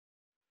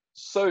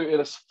So it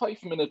is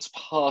 5 minutes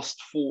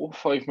past 4,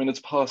 5 minutes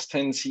past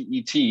 10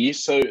 CET.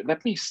 So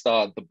let me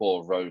start the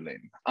ball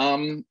rolling.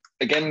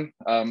 Again,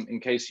 in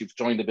case you've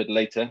joined a bit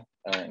later,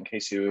 in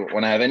case you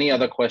want to have any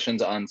other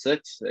questions answered,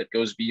 it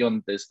goes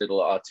beyond this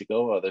little article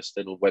or this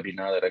little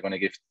webinar that I'm going to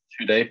give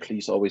today.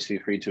 Please always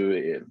feel free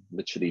to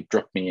literally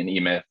drop me an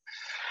email.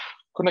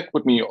 Connect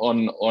with me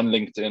on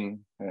LinkedIn,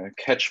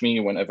 catch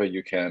me whenever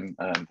you can,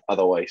 and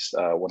otherwise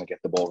want to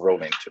get the ball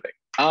rolling today.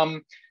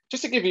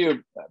 Just to give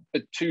you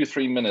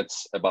 2-3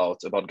 minutes about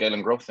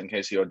Galen Growth, in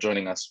case you're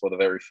joining us for the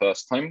very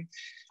first time.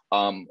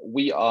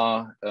 We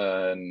are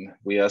a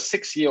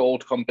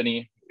 6-year-old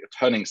company. We're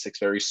turning 6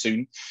 very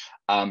soon.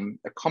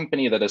 A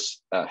company that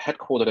is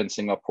headquartered in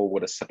Singapore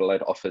with a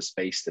satellite office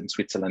based in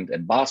Switzerland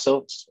and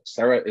Basel.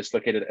 Sarah is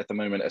located at the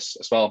moment as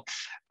well.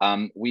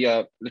 We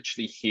are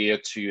literally here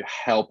to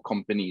help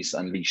companies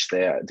unleash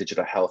their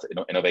digital health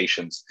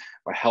innovations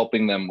by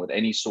helping them with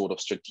any sort of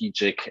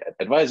strategic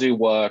advisory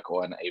work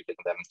or enabling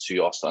them to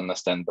also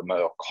understand the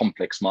more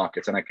complex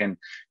markets. And I can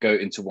go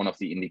into one of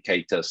the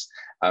indicators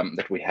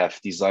that we have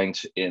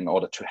designed in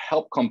order to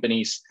help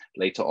companies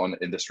later on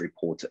in this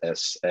report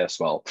as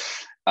well.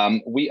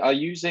 We are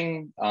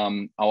using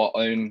our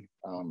own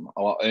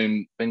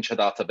venture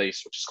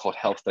database, which is called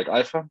Health Tech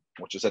Alpha,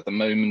 which is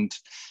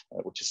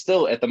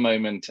still at the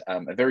moment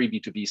a very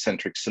B2B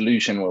centric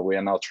solution where we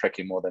are now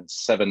tracking more than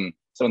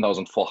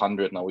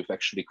 7,400. Now we've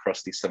actually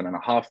crossed the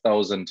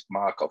 7,500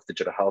 mark of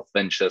digital health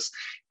ventures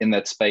in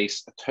that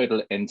space.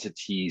 Total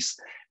entities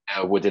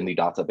within the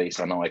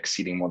database are now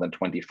exceeding more than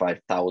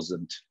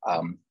 25,000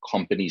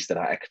 companies that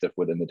are active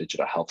within the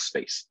digital health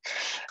space.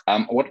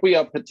 What we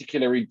are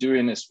particularly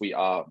doing is we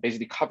are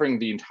basically covering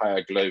the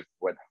entire globe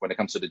when it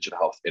comes to digital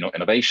health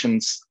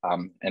innovations,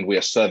 and we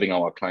are serving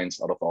our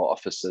clients out of our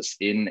offices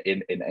in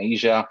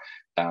Asia,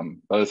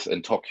 both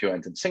in Tokyo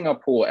and in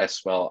Singapore,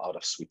 as well out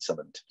of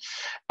Switzerland.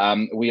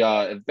 We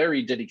are a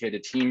very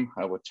dedicated team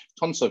with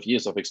tons of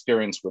years of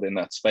experience within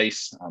that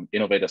space,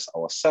 innovators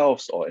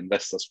ourselves or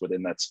investors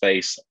within that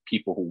space,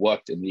 people who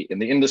worked in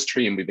the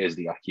industry, and we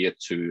basically are here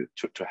to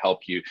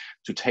help you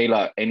to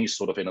tailor any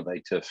sort of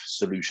innovative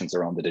solutions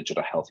around the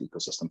digital health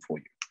ecosystem for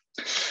you.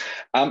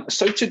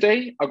 So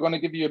today I'm going to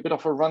give you a bit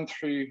of a run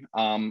through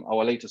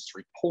our latest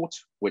report,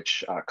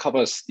 which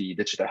covers the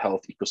digital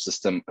health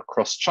ecosystem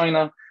across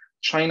China.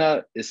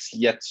 China is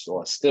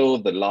still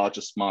the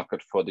largest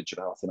market for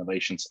digital health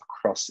innovations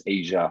across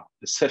Asia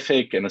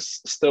Pacific, and is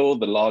still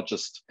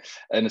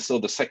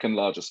the second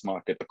largest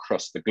market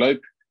across the globe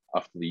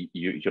after the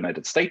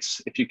United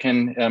States, if you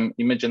can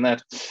imagine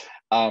that.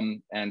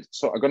 And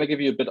so I'm going to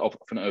give you a bit of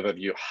an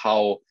overview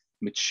how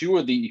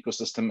mature the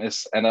ecosystem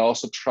is, and I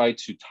also try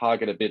to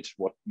target a bit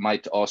what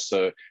might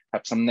also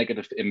have some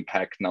negative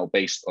impact now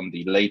based on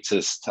the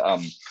latest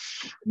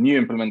new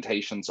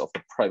implementations of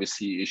the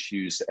privacy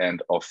issues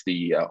and of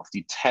the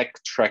tech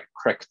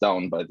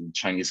crackdown by the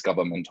Chinese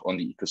government on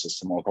the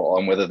ecosystem overall,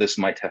 and whether this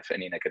might have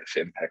any negative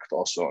impact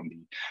also on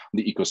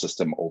the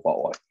ecosystem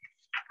overall.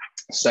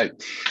 So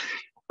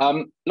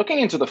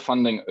looking into the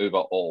funding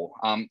overall,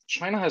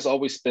 China has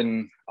always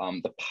been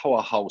the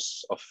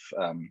powerhouse of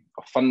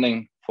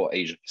funding for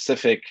Asia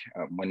Pacific.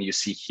 When you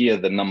see here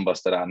the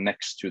numbers that are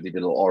next to the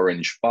little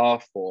orange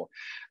bar for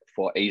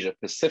Asia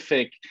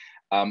Pacific,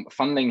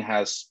 funding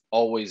has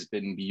always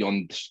been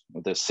beyond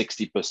the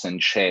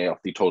 60% share of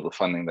the total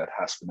funding that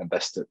has been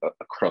invested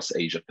across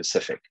Asia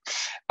Pacific.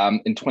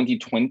 In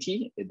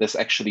 2020, this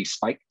actually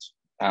spiked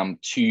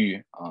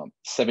to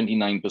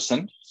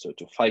 79%, so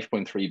to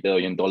 $5.3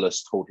 billion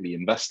totally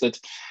invested.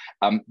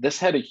 This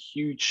had a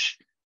huge,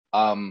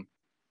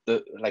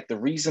 the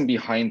reason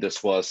behind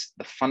this was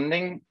the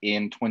funding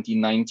in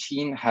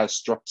 2019 has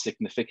dropped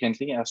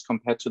significantly as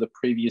compared to the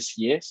previous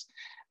years.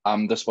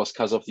 This was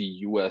because of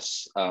the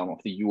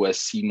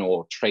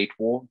US-Sino trade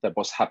war that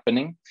was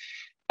happening,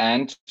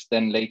 and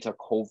then later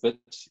COVID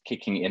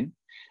kicking in.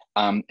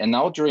 And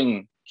now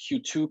during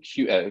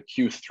Q3,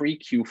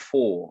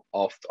 Q4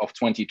 of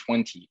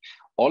 2020,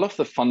 all of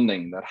the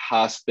funding that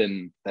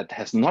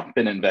has not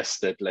been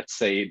invested, let's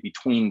say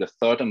between the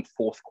third and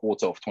fourth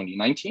quarter of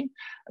 2019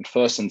 and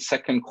first and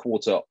second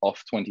quarter of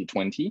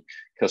 2020,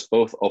 because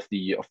both of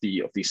the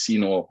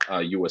Sino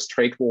US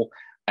trade war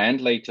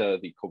and later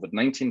the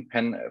COVID-19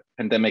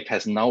 pandemic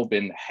has now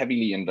been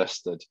heavily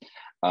invested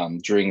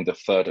during the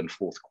third and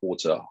fourth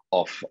quarter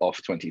of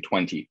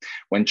 2020,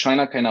 when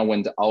China kind of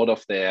went out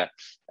of their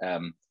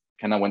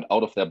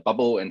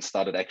bubble and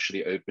started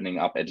actually opening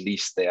up at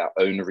least their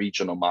own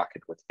regional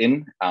market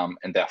within,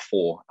 and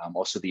therefore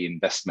also the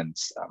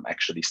investments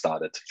actually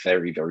started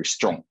very, very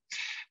strong.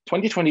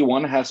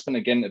 2021 has been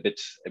again a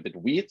bit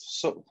weird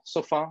so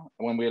far.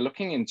 When we're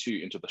looking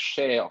into the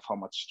share of how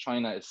much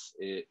China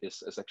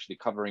is actually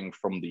covering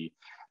from the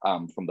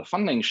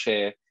funding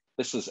share,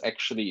 this is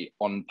actually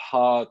on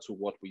par to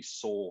what we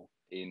saw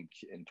in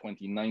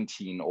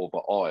 2019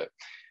 overall.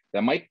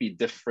 There might be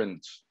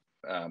different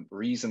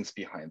reasons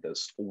behind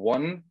this.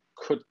 One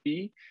could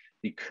be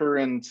the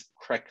current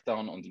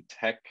crackdown on the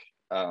tech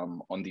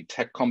on the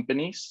tech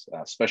companies,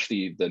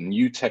 especially the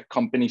new tech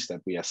companies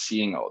that we are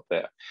seeing out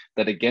there,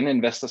 that again,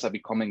 investors are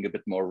becoming a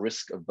bit more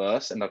risk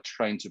averse and are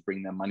trying to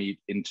bring their money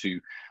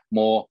into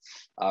more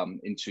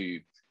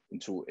into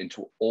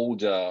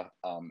older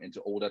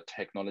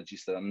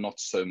technologies that are not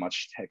so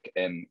much tech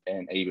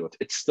enabled.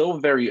 It's still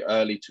very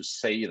early to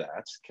say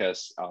that,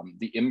 because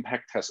the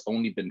impact has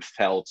only been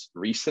felt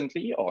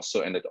recently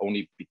also, and it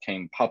only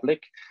became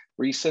public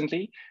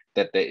recently,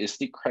 that there is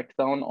the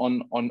crackdown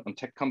on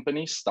tech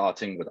companies,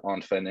 starting with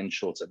Ant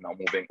Financials and now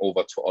moving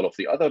over to all of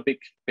the other big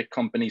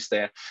companies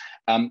there.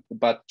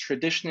 But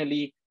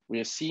traditionally, we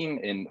are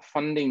seeing in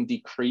funding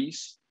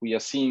decrease, we are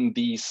seeing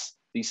these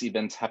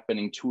events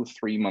happening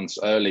 2-3 months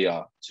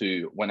earlier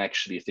to when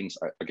actually things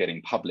are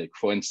getting public.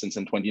 For instance,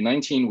 in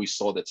 2019, we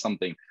saw that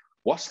something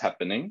was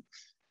happening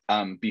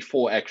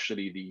before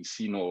actually the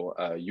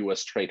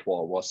Sino-US trade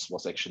war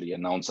was actually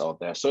announced out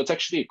there. So it's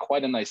actually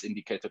quite a nice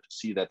indicator to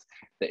see that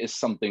there is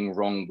something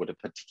wrong with a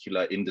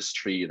particular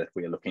industry that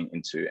we are looking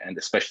into, and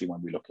especially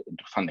when we look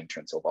into funding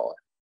trends overall.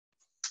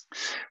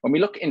 When we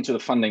look into the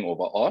funding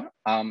overall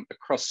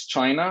across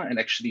China and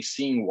actually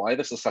seeing why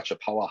this is such a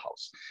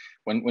powerhouse,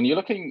 when you're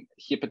looking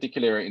here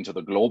particularly into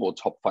the global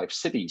top 5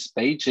 cities,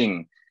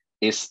 Beijing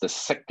is the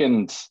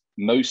second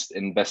most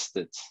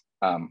invested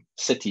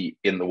city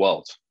in the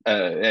world.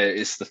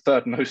 It's the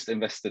third most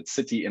invested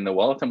city in the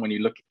world. And when you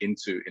look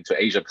into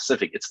Asia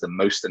Pacific, it's the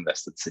most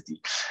invested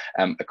city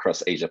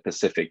across Asia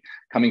Pacific,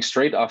 coming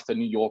straight after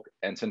New York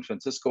and San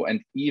Francisco,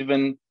 and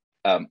even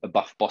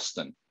above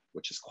Boston,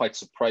 which is quite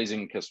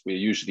surprising because we're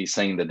usually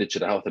saying that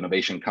digital health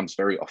innovation comes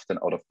very often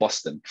out of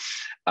Boston.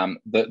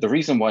 The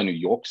reason why New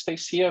York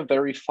stays here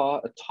very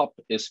far atop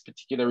is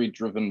particularly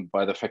driven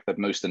by the fact that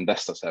most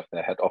investors have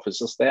their head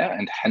offices there,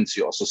 and hence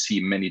you also see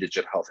many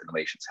digital health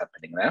innovations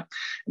happening there.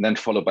 And then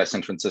followed by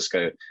San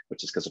Francisco,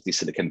 which is because of the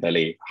Silicon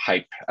Valley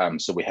hype.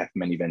 So we have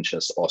many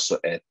ventures also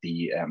at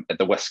the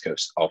west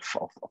coast of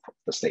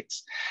the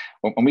States.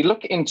 When we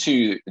look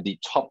into the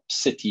top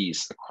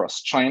cities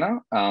across China,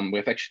 we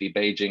have actually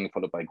Beijing,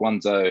 followed by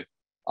Guangzhou,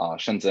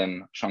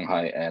 Shenzhen,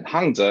 Shanghai, and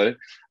Hangzhou.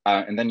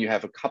 And then you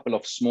have a couple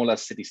of smaller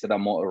cities that are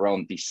more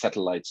around the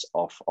satellites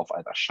of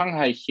either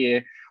Shanghai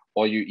here,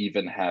 or you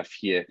even have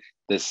here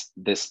this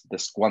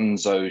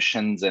Guangzhou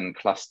Shenzhen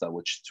cluster,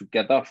 which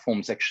together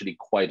forms actually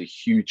quite a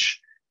huge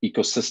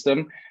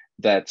ecosystem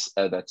that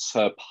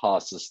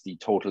surpasses the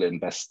total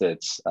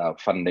invested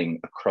funding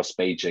across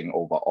Beijing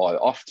overall.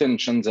 Often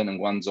Shenzhen and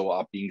Guangzhou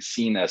are being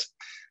seen as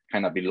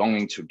kind of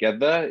belonging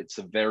together. It's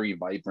a very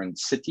vibrant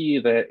city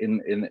there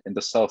in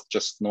the south,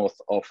 just north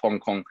of Hong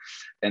Kong.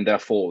 And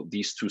therefore,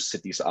 these two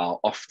cities are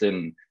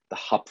often the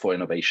hub for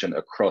innovation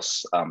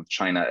across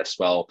China as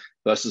well,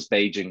 versus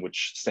Beijing,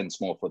 which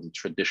stands more for the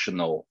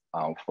traditional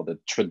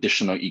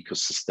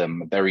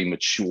ecosystem, a very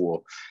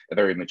mature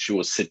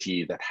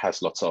city that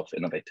has lots of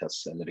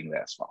innovators living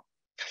there as well.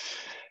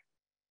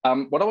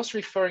 What I was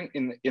referring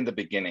in the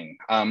beginning,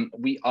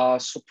 we are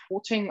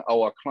supporting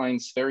our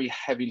clients very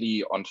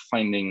heavily on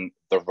finding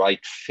the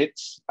right fit,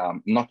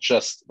 not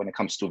just when it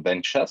comes to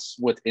ventures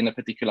within a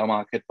particular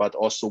market, but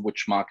also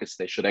which markets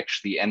they should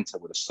actually enter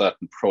with a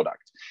certain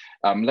product.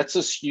 Let's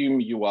assume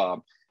you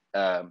are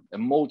a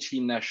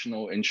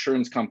multinational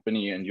insurance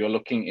company and you're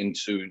looking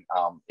into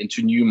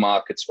new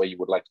markets where you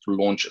would like to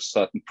launch a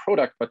certain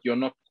product, but you're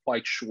not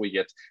quite sure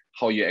yet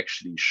how you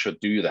actually should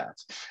do that.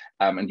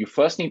 And you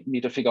first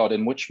need to figure out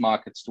in which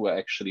markets do I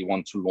actually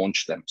want to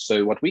launch them.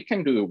 So what we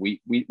can do, we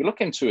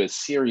look into a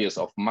series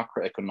of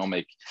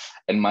macroeconomic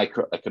and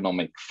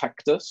microeconomic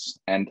factors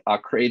and are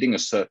creating a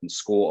certain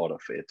score out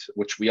of it,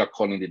 which we are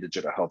calling the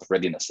Digital Health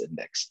Readiness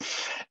Index,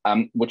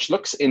 which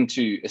looks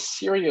into a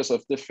series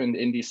of different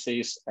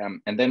indices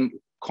and then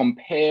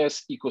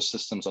compares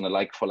ecosystems on a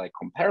like-for-like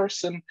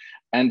comparison,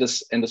 and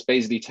is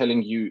basically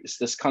telling you, is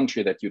this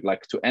country that you'd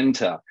like to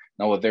enter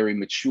now a very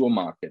mature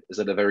market? Is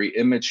it a very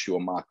immature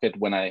market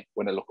when I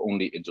look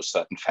only into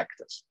certain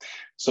factors?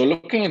 So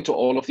looking into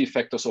all of the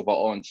factors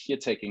overall, and here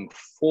taking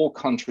 4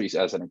 countries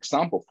as an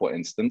example, for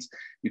instance,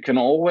 you can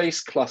always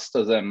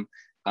cluster them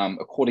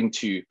according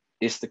to,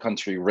 is the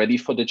country ready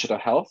for digital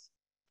health?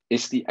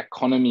 Is the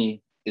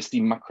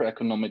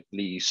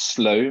macroeconomically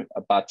slow,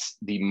 but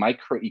the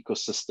micro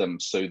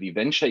ecosystem, so the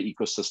venture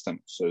ecosystem,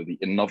 so the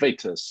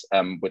innovators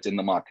within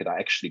the market are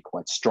actually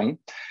quite strong?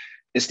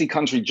 Is the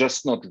country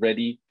just not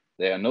ready?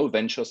 There are no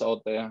ventures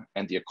out there,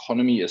 and the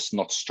economy is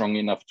not strong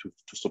enough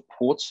to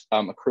support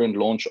a current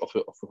launch of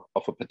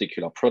a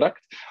particular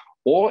product?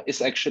 Or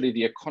is actually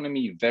the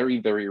economy very,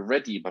 very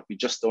ready, but we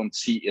just don't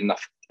see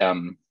enough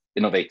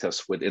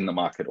innovators within the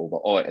market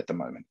overall at the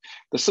moment?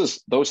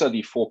 Those are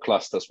the 4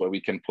 clusters where we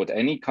can put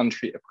any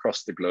country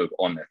across the globe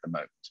on at the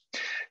moment.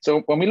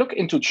 So when we look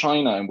into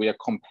China and we are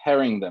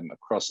comparing them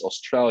across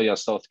Australia,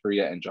 South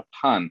Korea, and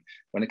Japan,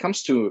 when it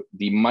comes to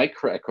the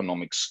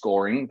microeconomic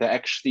scoring, they're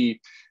actually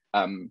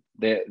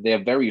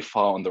they're very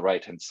far on the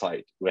right-hand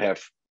side. We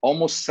have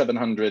almost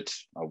 700,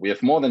 we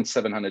have more than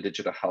 700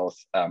 digital health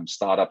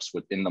startups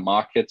within the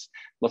market,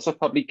 lots of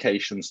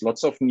publications,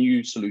 lots of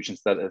new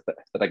solutions that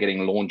are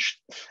getting launched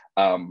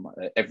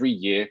every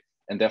year.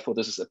 and therefore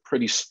this is a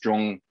pretty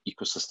strong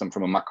ecosystem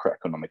from a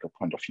macroeconomic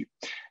point of view.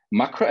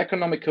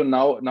 Macroeconomic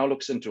now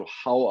looks into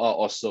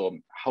how's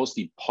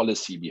the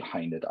policy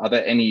behind it. Are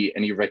there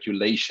any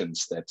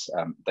regulations that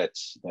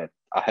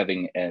are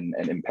having an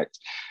impact?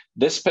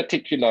 This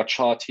particular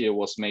chart here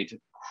was made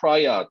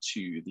prior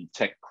to the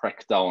tech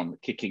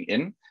crackdown kicking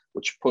in,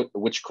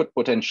 which could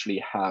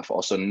potentially have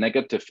also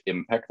negative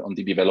impact on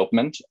the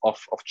development of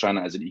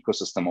China as an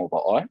ecosystem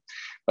overall.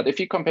 But if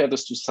you compare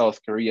this to South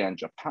Korea and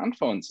Japan,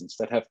 for instance,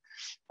 that have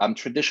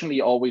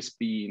traditionally always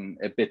been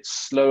a bit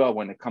slower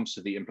when it comes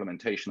to the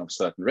implementation of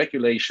certain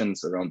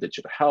regulations around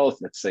digital health.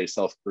 Let's say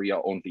South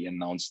Korea only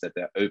announced that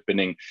they're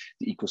opening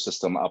the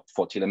ecosystem up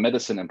for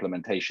telemedicine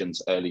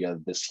implementations earlier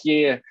this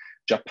year.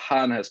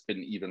 Japan has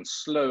been even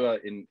slower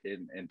in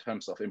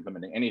terms of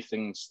implementing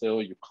anything.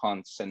 Still, you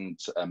can't send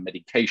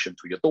medication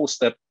to your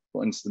doorstep,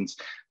 for instance.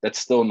 That's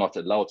still not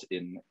allowed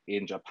in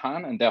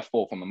Japan. And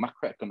therefore, from a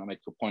macroeconomic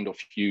point of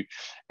view,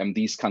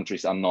 these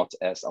countries are not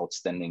as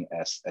outstanding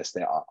as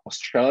they are.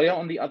 Australia,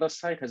 on the other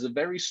side, has a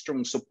very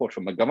strong support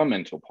from a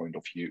governmental point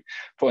of view.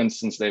 For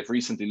instance, they've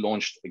recently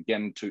launched,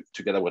 again,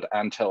 together with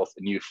Ant Health,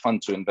 a new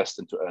fund to invest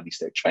into early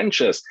stage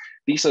ventures.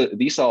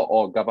 These are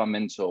all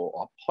governmental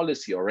or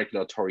policy or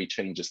regulatory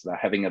changes that are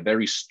having a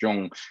very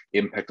strong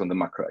impact on the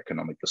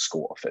macroeconomic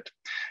score of it.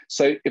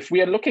 So if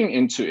we are looking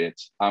into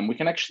it, we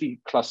can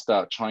actually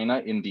cluster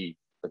China in the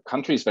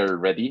country is very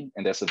ready,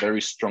 and there's a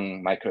very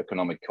strong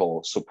macroeconomic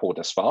support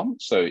as well.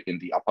 So in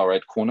the upper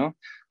right corner,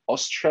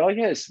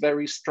 Australia is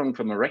very strong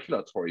from a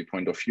regulatory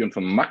point of view and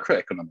from a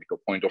macroeconomic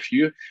point of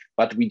view,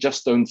 but we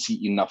just don't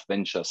see enough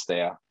ventures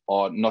there,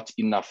 or not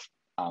enough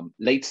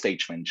late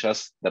stage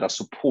ventures that are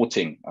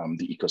supporting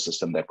the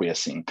ecosystem that we are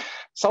seeing.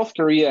 South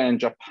Korea and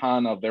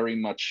Japan are very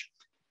much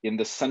in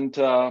the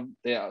center.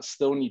 There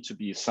still need to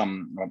be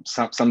some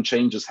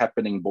changes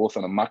happening both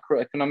on a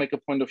macroeconomic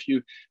point of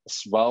view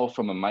as well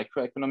from a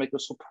microeconomic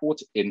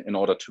support in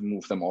order to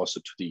move them also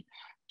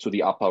to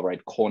the upper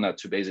right corner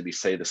to basically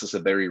say this is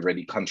a very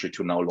ready country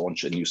to now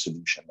launch a new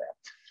solution there.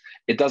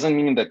 It doesn't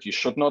mean that you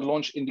should not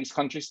launch in these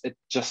countries. It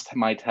just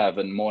might have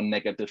a more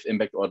negative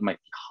impact, or it might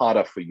be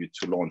harder for you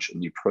to launch a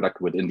new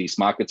product within these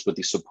markets with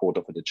the support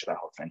of a digital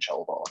health venture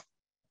overall.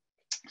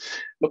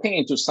 Looking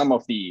into some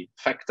of the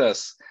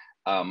factors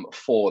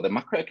for the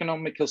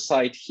macroeconomic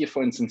side here,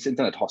 for instance,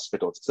 internet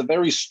hospitals, it's a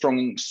very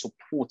strong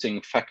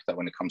supporting factor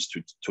when it comes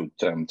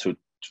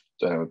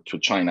to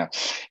China.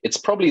 It's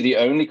probably the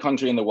only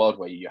country in the world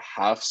where you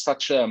have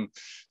such a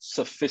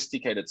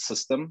sophisticated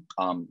system.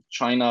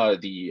 China,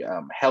 the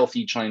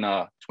Healthy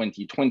China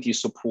 2020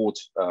 support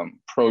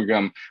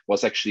program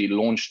was actually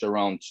launched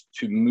around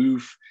to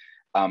move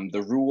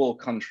the rural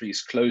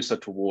countries closer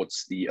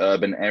towards the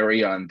urban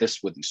area, and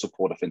this with the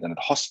support of internet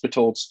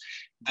hospitals.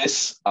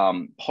 This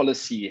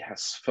policy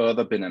has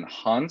further been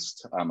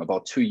enhanced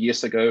about 2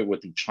 years ago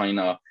with the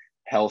China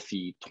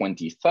Healthy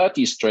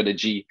 2030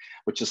 strategy,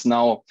 which is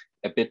now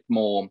a bit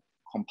more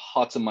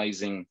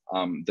compartmentalizing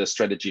the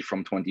strategy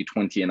from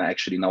 2020 and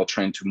actually now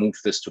trying to move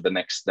this to the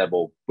next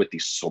level with the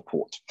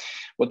support.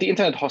 What the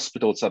internet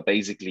hospitals are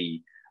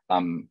basically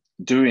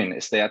doing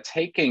is they are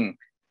taking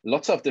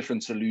lots of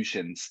different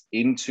solutions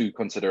into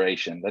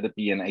consideration, let it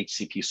be an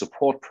HCP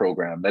support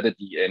program, let it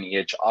be an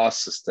EHR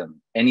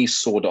system, any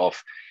sort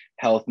of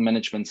health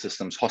management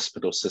systems,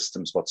 hospital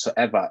systems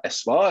whatsoever,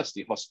 as well as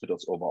the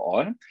hospitals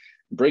overall,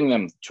 bring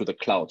them to the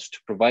cloud to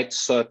provide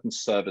certain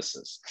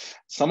services.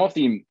 Some of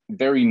the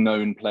very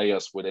known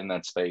players within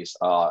that space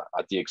are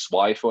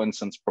DXY, for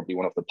instance, probably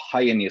one of the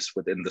pioneers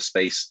within the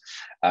space.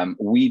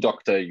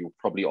 WeDoctor, you're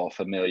probably all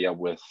familiar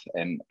with,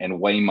 and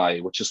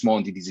Waymai, which is more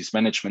on the disease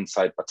management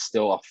side, but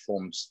still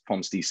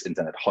forms these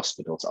internet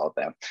hospitals out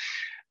there.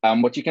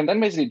 What you can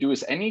then basically do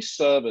is any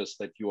service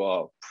that you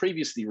are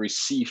previously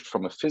received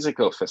from a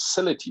physical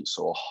facility,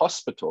 so a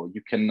hospital,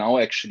 you can now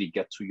actually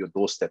get to your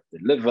doorstep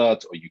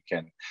delivered, or you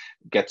can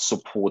get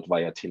support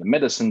via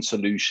telemedicine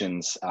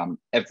solutions,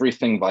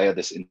 everything via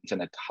this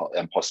internet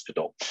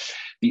hospital.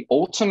 The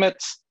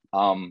ultimate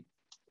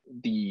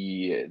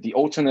the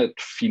alternate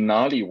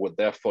finale would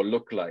therefore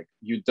look like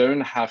you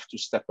don't have to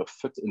step a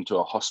foot into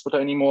a hospital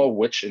anymore,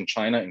 which in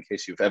China, in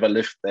case you've ever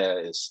lived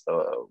there, is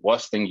the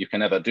worst thing you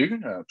can ever do.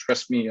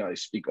 Trust me, I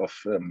speak of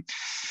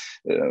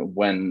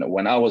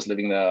when I was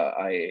living there,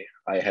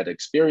 I had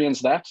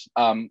experienced that.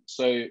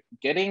 So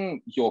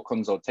getting your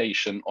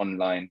consultation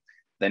online,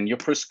 then your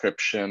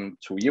prescription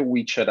to your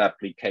WeChat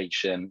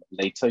application,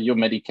 later your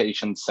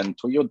medication sent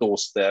to your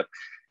doorstep,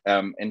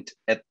 and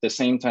at the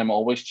same time,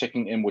 always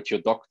checking in with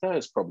your doctor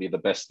is probably the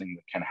best thing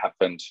that can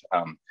happen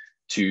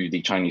to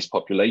the Chinese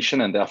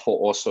population, and therefore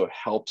also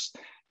helps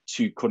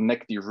to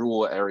connect the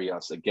rural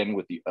areas again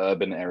with the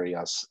urban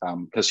areas,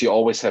 because you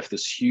always have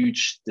this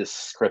huge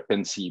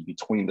discrepancy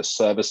between the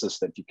services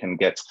that you can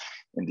get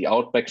in the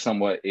outback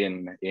somewhere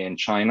in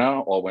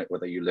China, or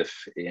whether you live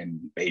in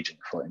Beijing,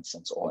 for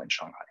instance, or in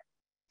Shanghai.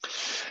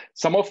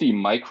 Some of the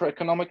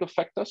microeconomic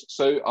factors.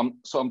 So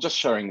I'm just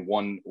sharing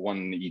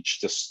one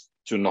each, just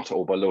to not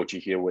overload you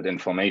here with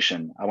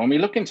information. When we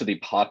look into the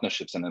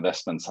partnerships and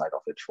investment side of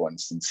it, for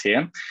instance,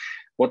 here,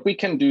 What we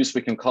can do is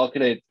we can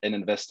calculate an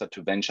investor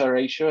to venture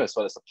ratio as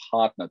well as a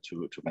partner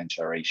to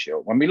venture ratio.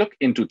 When we look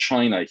into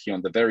China here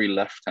on the very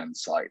left-hand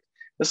side,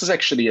 this is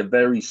actually a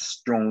very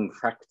strong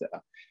factor.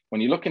 When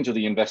you look into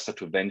the investor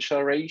to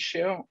venture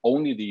ratio,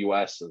 only the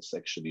US is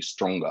actually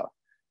stronger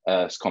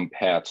as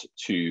compared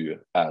to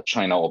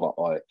China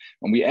overall.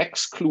 When we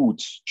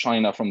exclude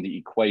China from the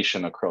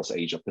equation across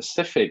Asia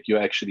Pacific,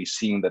 you're actually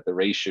seeing that the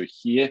ratio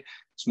here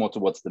is more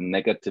towards the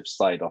negative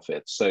side of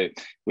it. So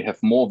we have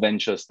more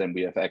ventures than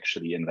we have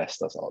actually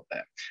investors out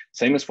there.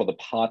 Same as for the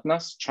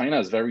partners. China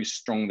is very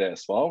strong there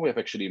as well. We have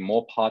actually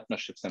more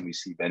partnerships than we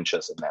see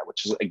ventures in there,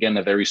 which is again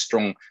a very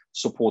strong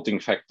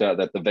supporting factor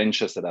that the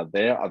ventures that are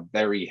there are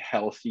very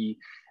healthy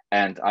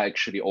and are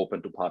actually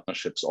open to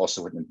partnerships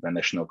also with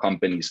international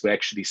companies. We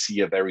actually see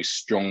a very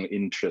strong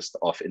interest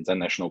of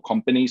international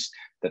companies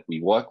that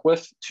we work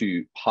with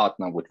to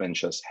partner with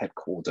ventures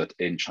headquartered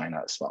in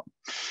China as well.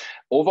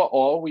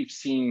 Overall, we've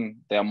seen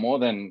there are more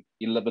than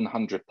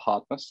 1,100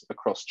 partners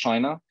across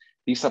China.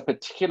 These are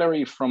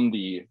particularly from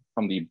the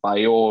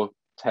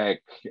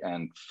biotech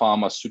and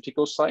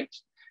pharmaceutical side,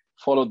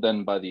 followed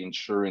then by the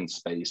insurance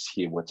space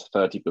here with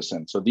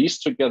 30%. So these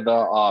together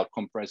are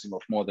comprising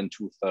of more than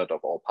 2/3 of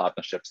all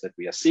partnerships that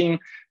we are seeing,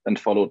 then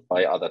followed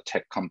by other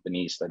tech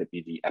companies, that it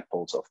be the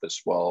Apples of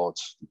this world,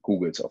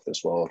 Googles of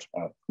this world,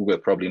 Google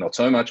probably not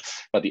so much,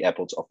 but the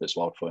Apples of this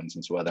world, for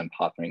instance, who are then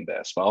partnering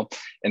there as well.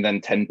 And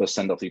then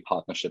 10% of the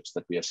partnerships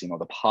that we are seeing, or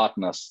the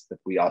partners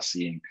that we are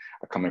seeing,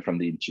 are coming from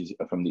the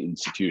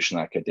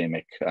institutional,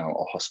 academic,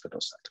 or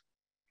hospital side.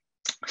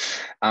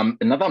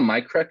 Another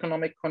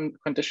microeconomic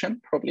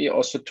condition probably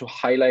also to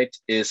highlight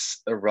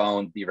is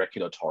around the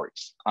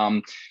regulatories.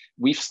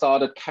 We've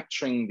started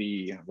capturing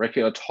the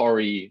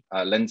regulatory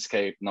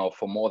landscape now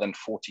for more than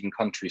 14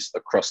 countries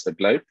across the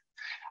globe.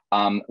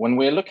 When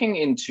we're looking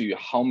into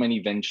how many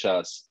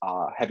ventures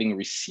are having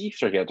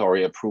received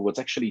regulatory approvals,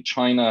 actually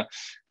China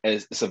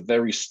is a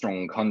very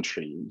strong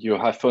country. You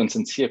have, for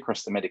instance, here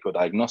across the medical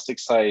diagnostic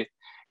side,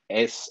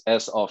 as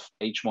of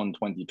H1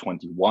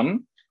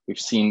 2021, we've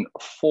seen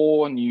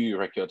 4 new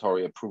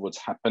regulatory approvals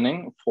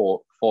happening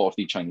for 4 of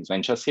the Chinese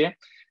ventures here.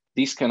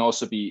 These can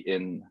also be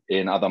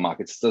in other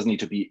markets. It doesn't need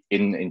to be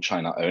in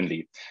China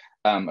only.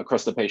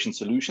 Across the patient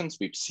solutions,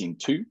 we've seen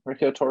 2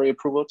 regulatory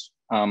approvals.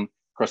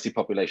 Across the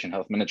population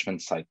health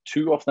management side,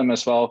 2 of them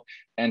as well.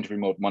 And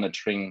remote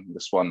monitoring,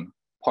 this one,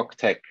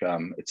 PocTech,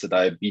 it's a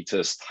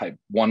diabetes type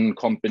 1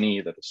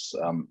 company that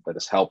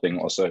is helping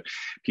also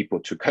people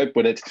to cope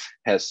with it,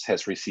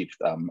 has received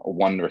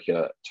 1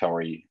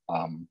 regulatory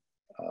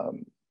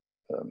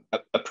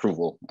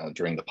approval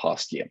during the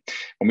past year.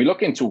 When we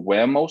look into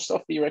where most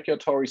of the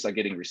regulatories are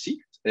getting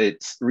received,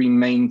 it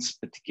remains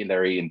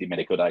particularly in the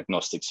medical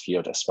diagnostics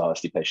field as well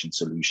as the patient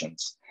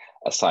solutions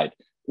side,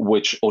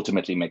 which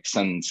ultimately makes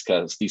sense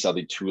because these are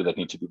the 2 that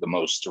need to be the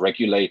most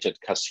regulated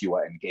because you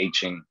are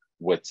engaging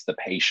with the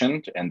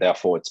patient and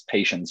therefore it's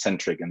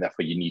patient-centric and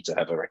therefore you need to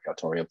have a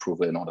regulatory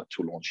approval in order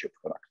to launch your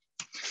product.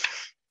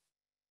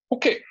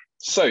 Okay.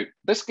 So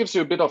this gives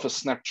you a bit of a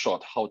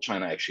snapshot how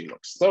China actually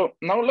looks. So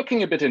now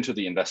looking a bit into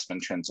the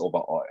investment trends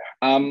overall.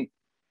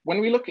 When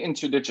we look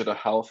into digital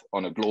health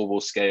on a global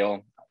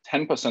scale,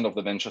 10% of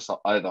the ventures are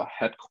either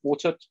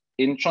headquartered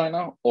in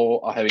China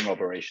or are having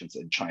operations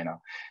in China,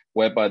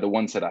 whereby the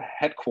ones that are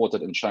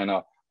headquartered in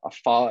China are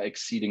far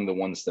exceeding the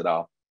ones that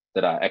are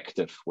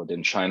active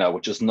within China,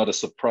 which is not a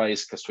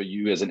surprise because for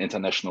you as an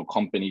international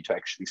company to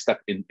actually step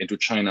into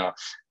China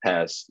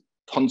has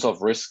tons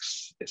of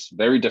risks, it's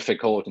very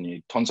difficult and you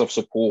need tons of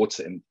support.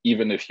 And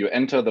even if you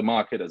enter the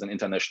market as an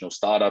international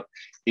startup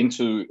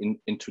into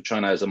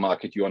China as a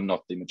market, you are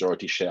not the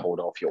majority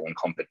shareholder of your own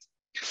company.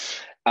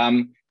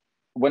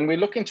 When we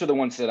look into the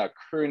ones that are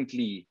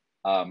currently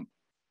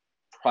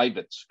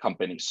private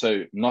companies,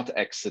 so not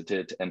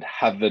exited and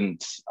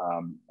haven't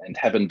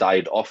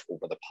died off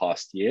over the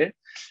past year,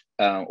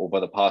 over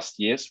the past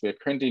years, we're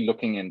currently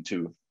looking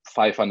into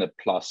 500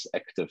 plus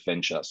active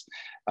ventures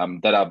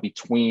that are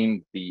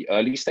between the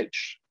early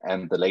stage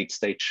and the late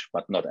stage,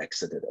 but not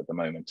exited at the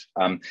moment.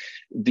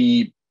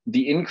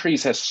 The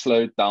increase has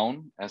slowed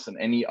down as in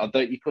any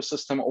other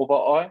ecosystem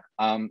overall.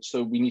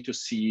 So we need to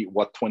see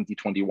what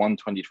 2021,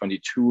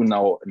 2022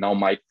 now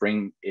might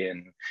bring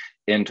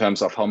in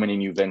terms of how many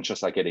new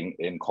ventures are getting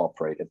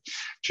incorporated.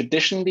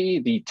 Traditionally,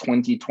 the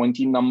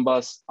 2020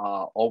 numbers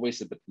are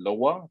always a bit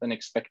lower than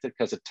expected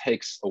because it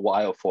takes a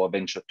while for a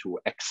venture to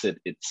exit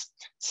its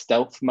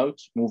stealth mode,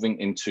 moving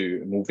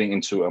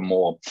into a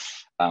more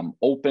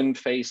open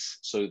phase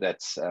so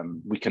that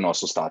we can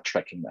also start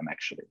tracking them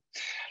actually.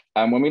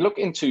 When we look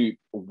into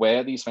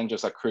where these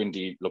ventures are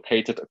currently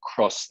located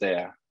across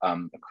their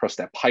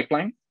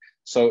pipeline,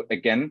 so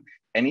again,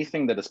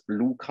 anything that is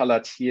blue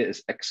colored here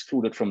is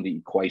excluded from the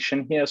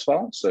equation here as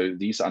well. So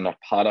these are not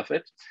part of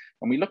it.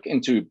 When we look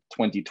into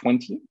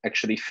 2020,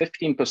 actually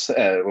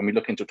 15%, when we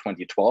look into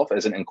 2012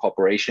 as an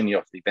incorporation year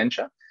of the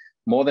venture,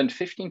 more than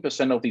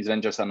 15% of these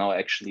ventures are now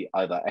actually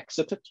either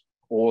exited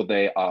or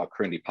they are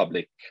currently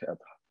publicly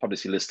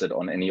listed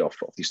on any of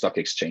the stock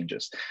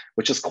exchanges,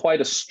 which is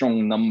quite a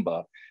strong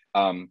number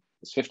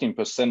This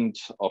 15%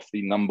 of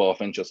the number of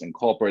ventures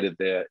incorporated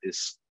there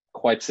is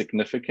quite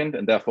significant,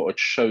 and therefore it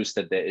shows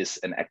that there is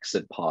an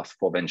exit path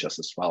for ventures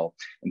as well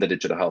in the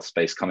digital health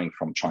space coming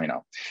from China.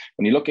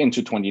 When you look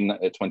into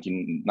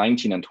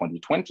 2019 and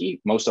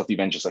 2020, most of the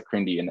ventures are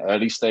currently in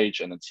early stage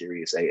and in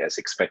Series A as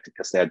expected,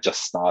 because they're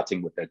just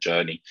starting with their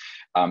journey.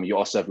 You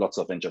also have lots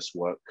of ventures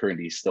who are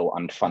currently still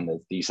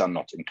unfunded. These are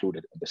not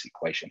included in this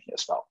equation here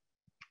as well.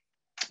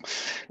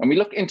 When we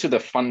look into the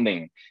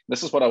funding,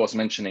 this is what I was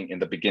mentioning in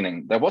the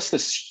beginning. There was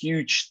this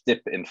huge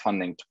dip in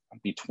funding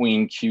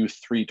between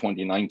Q3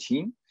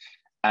 2019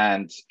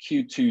 and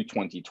Q2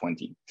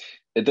 2020.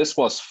 This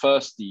was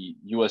first the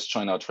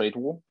US-China trade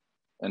war,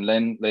 and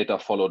then later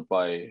followed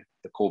by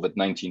the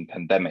COVID-19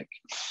 pandemic.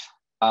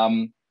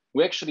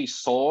 We actually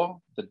saw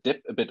the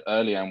dip a bit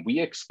earlier, and we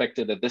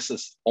expected that this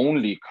is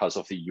only because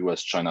of the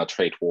US-China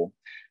trade war.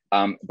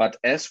 But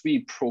as we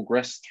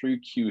progress through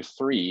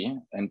Q3,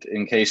 and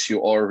in case you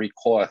all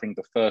recall, I think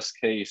the first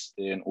case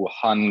in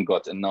Wuhan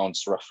got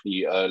announced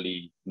roughly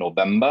early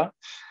November,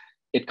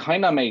 it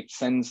kind of made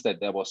sense that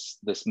there was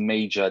this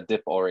major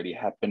dip already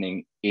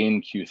happening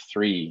in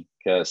Q3,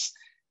 because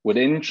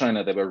within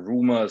China, there were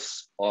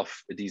rumors of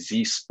a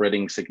disease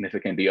spreading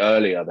significantly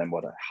earlier than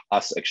what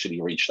us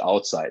actually reached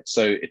outside.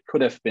 So it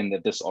could have been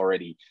that this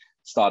already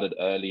started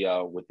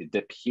earlier with the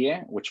dip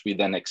here, which we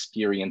then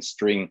experienced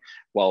during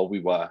while we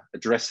were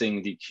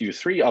addressing the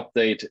Q3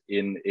 update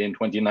in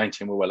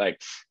 2019. We were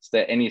like, is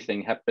there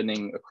anything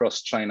happening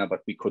across China?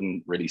 But we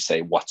couldn't really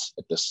say what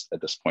at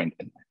this point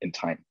in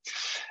time.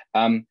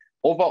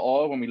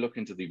 Overall, when we look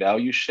into the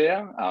value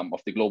share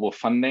of the global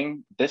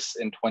funding, this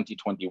in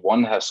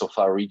 2021 has so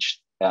far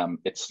reached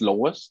its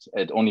lowest.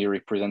 It only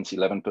represents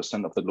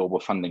 11% of the global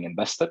funding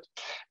invested.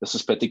 This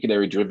is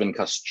particularly driven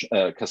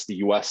because the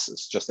US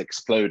is just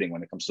exploding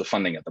when it comes to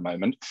funding at the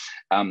moment.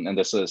 And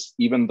this is,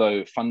 even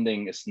though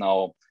funding is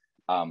now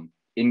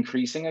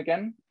increasing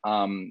again,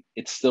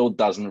 it still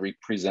doesn't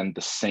represent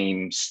the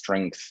same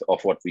strength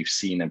of what we've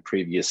seen in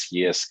previous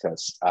years,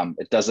 because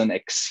it doesn't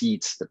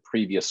exceed the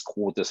previous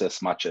quarters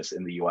as much as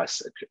in the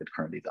US it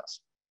currently does.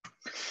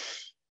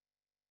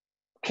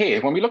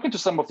 Okay, when we look into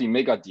some of the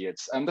mega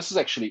deals, and this is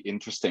actually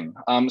interesting.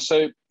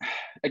 So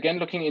again,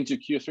 looking into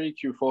Q3,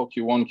 Q4,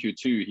 Q1,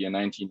 Q2 here,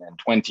 19 and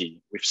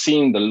 20, we've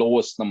seen the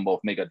lowest number of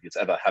mega deals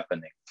ever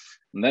happening.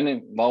 And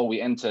then while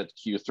we entered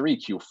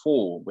Q3,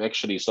 Q4, we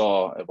actually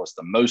saw it was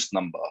the most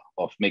number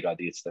of mega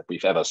deals that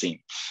we've ever seen,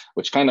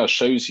 which kind of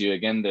shows you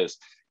again, there's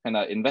kind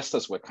of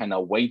investors were kind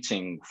of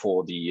waiting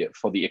for the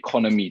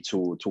economy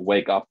to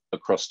wake up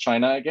across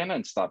China again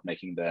and start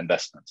making their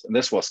investments. And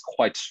this was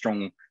quite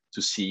strong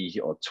to see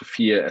or to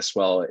fear as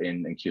well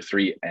in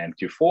Q3 and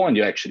Q4. And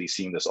you're actually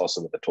seeing this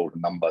also with the total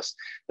numbers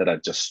that I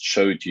just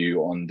showed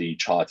you on the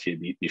chart here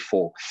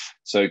before.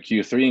 So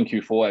Q3 and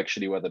Q4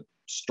 actually were the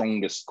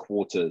strongest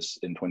quarters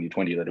in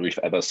 2020 that we've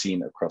ever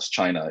seen across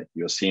China.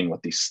 You're seeing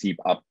what the steep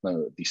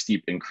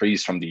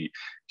increase from the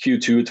Q2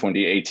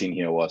 2018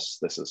 here was.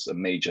 This is a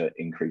major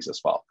increase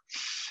as well.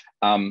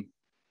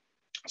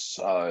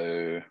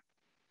 So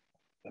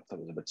that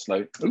was a bit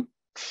slow. Ooh.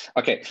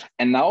 Okay,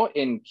 and now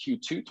in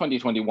Q2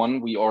 2021,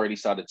 we already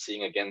started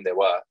seeing again, there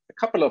were a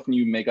couple of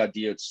new mega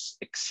deals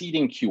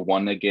exceeding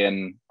Q1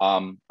 again,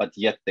 but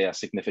yet they are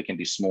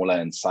significantly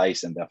smaller in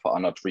size and therefore are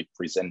not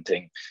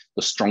representing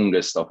the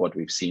strongest of what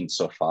we've seen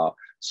so far.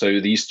 So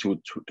these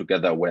two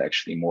together were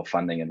actually more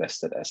funding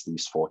invested as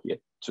these four here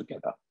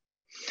together.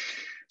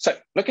 So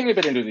looking a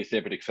bit into the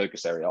therapeutic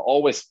focus area,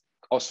 always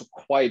also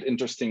quite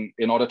interesting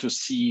in order to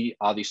see,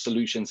 are these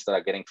solutions that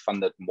are getting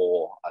funded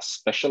more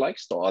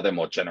specialized or are they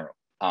more general?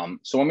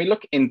 So when we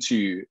look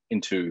into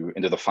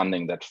the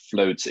funding that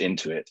floats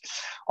into it,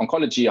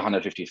 oncology,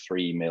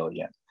 153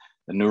 million,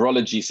 the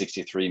neurology,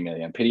 63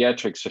 million,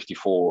 pediatrics,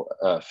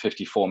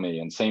 54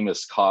 million, same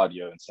as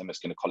cardio and same as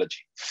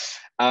gynecology.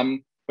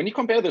 When you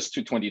compare this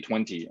to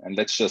 2020, and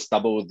let's just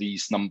double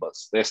these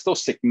numbers, they're still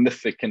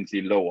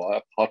significantly lower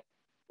apart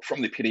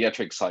from the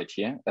pediatric side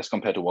here as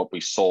compared to what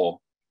we saw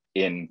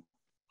in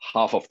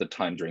half of the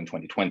time during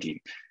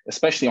 2020,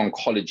 especially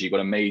oncology got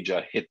a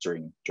major hit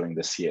during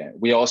this year.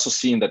 We are also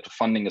seeing that the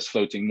funding is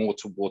floating more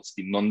towards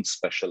the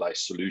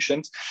non-specialized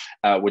solutions,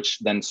 which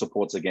then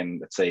supports, again,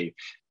 let's say,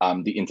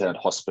 the internet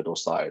hospital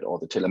side or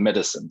the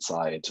telemedicine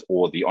side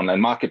or the online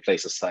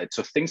marketplaces side.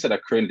 So things that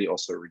are currently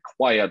also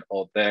required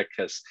out there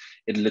because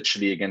it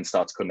literally, again,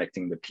 starts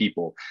connecting the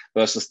people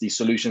versus the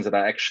solutions that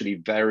are actually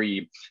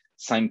very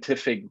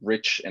scientific,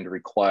 rich, and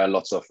require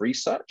lots of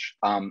research,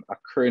 are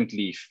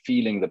currently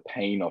feeling the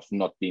pain of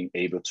not being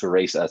able to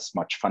raise as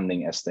much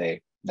funding as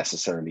they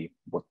necessarily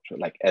would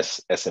like,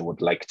 as they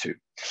would like to.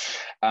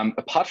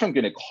 Apart from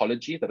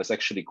gynecology, that is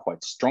actually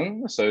quite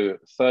strong. So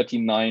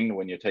 39,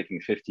 when you're taking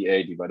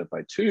 58 divided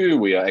by 2,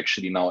 we are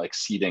actually now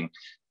exceeding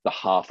the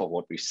half of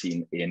what we've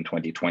seen in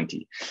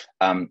 2020.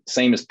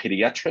 Same as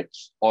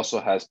pediatrics,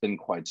 also has been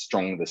quite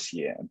strong this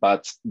year,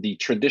 but the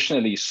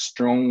traditionally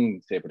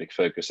strong therapeutic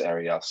focus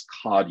areas,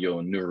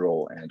 cardio,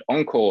 neuro, and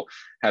onco,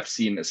 have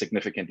seen a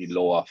significantly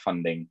lower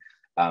funding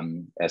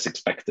as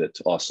expected,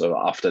 also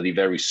after the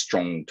very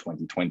strong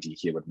 2020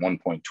 here with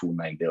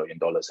 $1.29 billion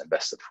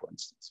invested, for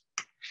instance.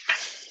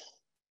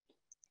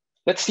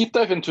 Let's deep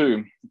dive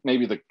into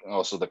maybe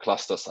also the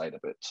cluster side a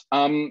bit.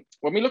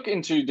 When we look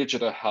into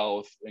digital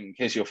health, in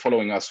case you're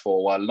following us for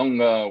a while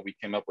longer, we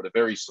came up with a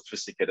very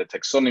sophisticated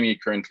taxonomy,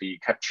 currently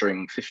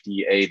capturing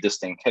 58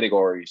 distinct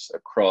categories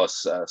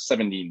across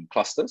 17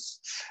 clusters.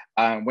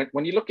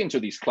 When you look into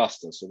these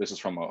clusters, so this is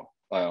from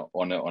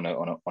on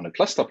a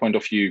cluster point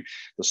of view,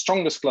 the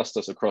strongest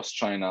clusters across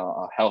China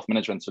are health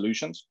management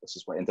solutions. This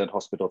is where internet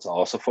hospitals are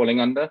also falling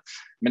under.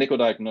 Medical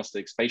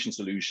diagnostics, patient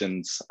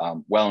solutions,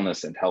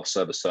 wellness, and health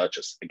service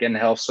searches. Again,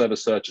 health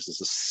service searches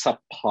is a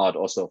sub-part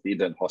also of the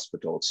internet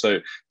hospital.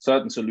 So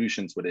certain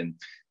solutions within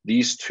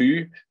these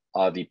two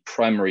are the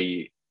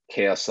primary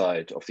care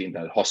side of the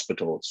internet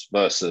hospitals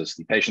versus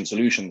the patient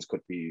solutions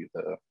could be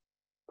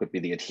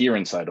the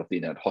adherence side of the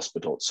internet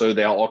hospital. So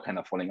they are all kind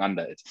of falling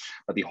under it.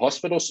 But the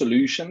hospital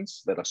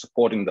solutions that are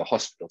supporting the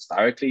hospitals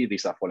directly,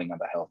 these are falling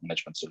under health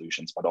management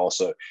solutions, but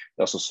also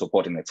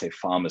supporting, let's say,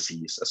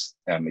 pharmacies,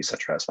 et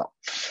cetera, as well.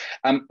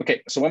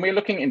 Okay, so when we're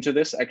looking into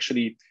this,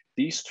 actually,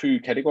 these two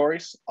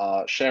categories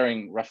are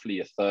sharing roughly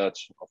a third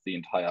of the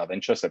entire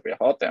ventures that we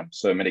have out there.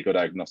 So medical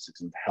diagnostics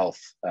and health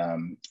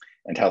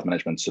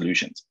management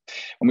solutions.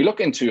 When we look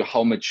into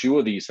how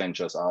mature these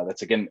ventures are,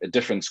 that's again a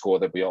different score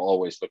that we are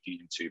always looking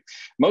into.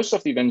 Most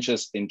of the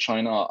ventures in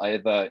China are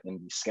either in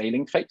the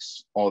scaling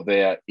phase or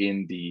they're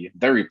in the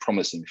very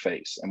promising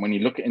phase. And when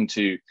you look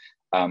into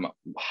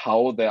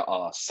how they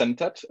are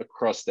centered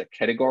across their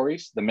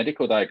categories, the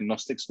medical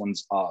diagnostics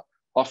ones are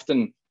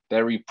often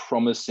very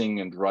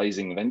promising and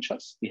rising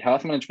ventures. The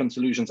health management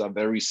solutions are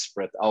very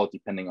spread out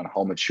depending on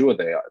how mature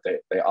they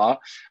are,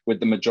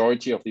 with the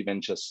majority of the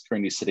ventures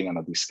currently sitting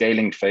under the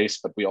scaling phase,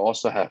 but we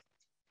also have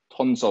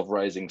tons of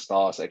rising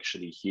stars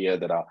actually here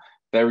that are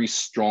very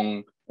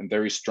strong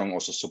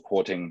also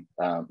supporting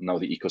now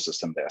the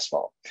ecosystem there as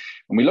well.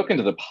 When we look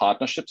into the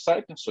partnership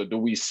side, so do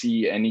we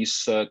see any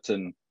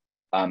certain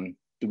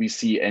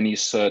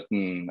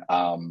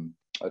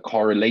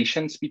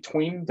correlations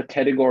between the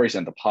categories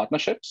and the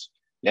partnerships?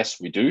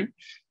 Yes, we do.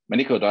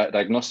 Medical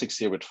diagnostics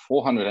here with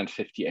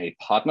 458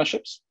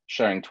 partnerships,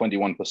 sharing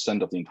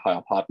 21% of the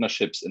entire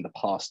partnerships in the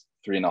past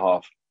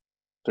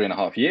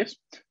 4.5 years.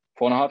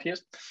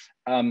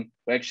 We're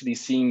actually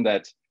seeing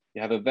that we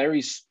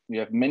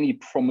have many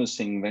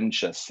promising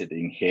ventures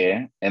sitting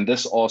here, and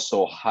this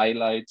also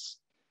highlights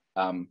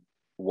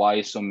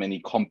why so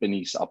many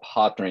companies are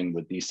partnering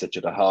with these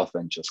digital health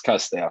ventures,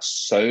 because they are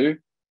so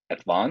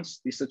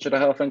advanced, these digital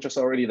health ventures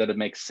already, that it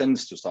makes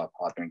sense to start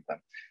partnering with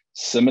them.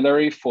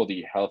 Similarly, for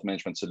the health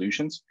management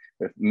solutions,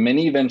 we have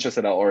many ventures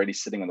that are already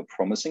sitting on the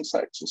promising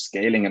side, so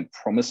scaling and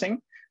promising.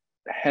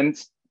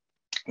 Hence,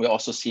 we're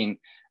also seeing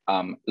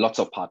lots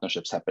of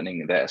partnerships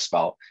happening there as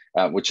well,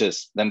 which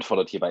is then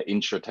followed here by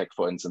InsurTech,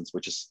 for instance,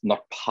 which is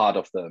not part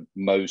of the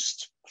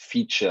most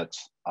featured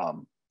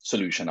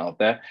solution out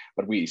there,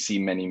 but we see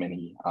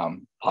many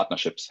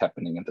partnerships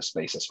happening in the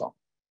space as well.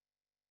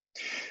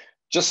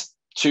 Just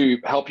to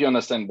help you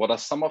understand what are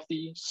some of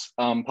these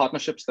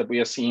partnerships that we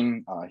are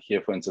seeing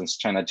here, for instance,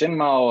 China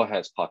Jinmao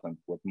has partnered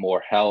with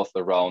More Health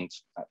around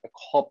a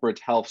corporate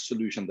health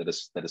solution that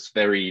is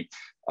very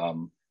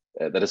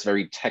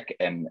tech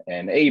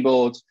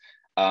enabled.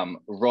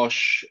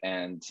 Roche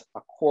and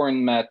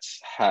AccornMed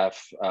have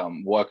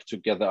worked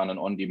together on an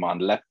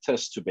on-demand lab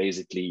test to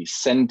basically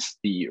send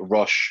the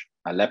Roche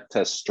lab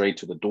test straight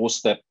to the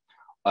doorstep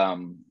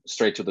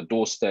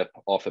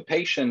of a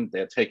patient.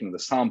 They're taking the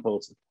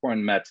samples.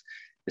 AccornMed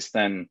is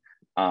then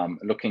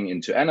looking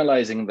into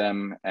analyzing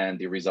them, and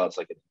the results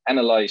are getting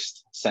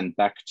analyzed, sent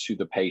back to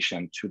the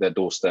patient, to their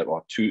doorstep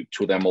or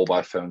to their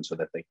mobile phone, so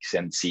that they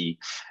can see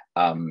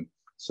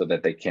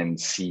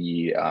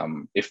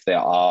if they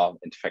are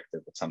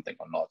infected with something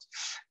or not.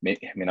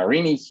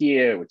 Menarini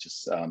here, which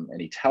is an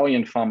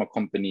Italian pharma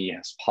company,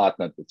 has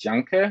partnered with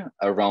Janke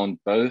around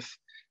both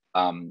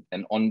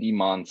an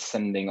on-demand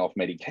sending of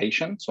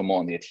medication, so more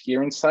on the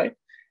adherence side,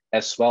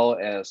 as well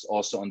as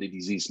also on the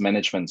disease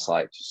management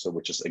side, so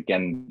which is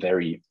again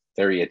very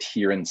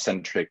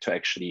adherence-centric, to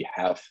actually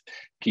have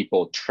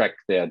people track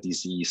their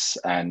disease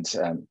and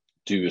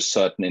do a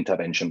certain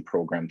intervention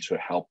program to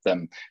help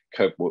them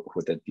cope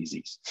with that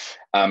disease.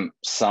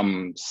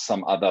 Some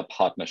other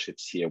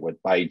partnerships here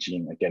with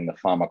BeiGene, again, the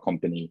pharma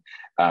company,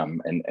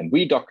 and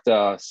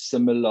WeDoctor,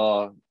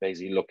 similar,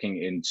 basically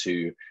looking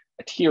into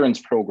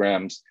adherence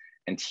programs.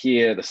 And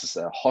here, this is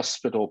a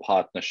hospital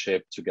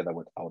partnership together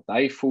with Ao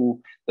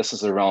Daifu. This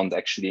is around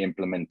actually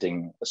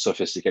implementing a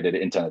sophisticated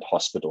internet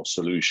hospital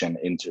solution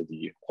into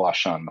the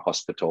Huashan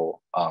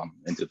Hospital,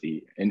 into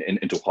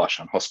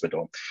Huashan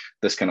Hospital.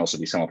 This can also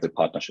be some of the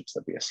partnerships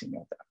that we are seeing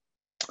out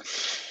there.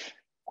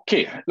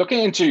 Okay, looking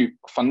into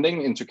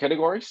funding, into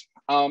categories.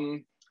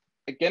 Again,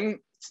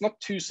 it's not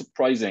too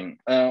surprising.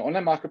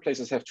 Online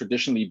marketplaces have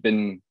traditionally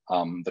been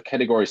the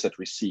categories that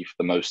receive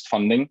the most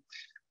funding.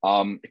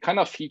 It kind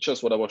of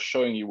features what I was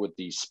showing you with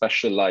the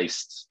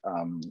specialized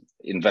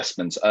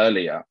investments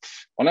earlier.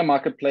 Online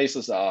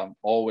marketplaces are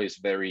always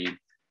very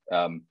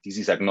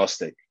disease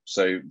agnostic.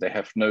 So they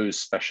have no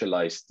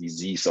specialized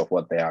disease of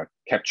what they are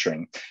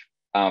capturing.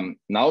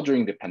 Now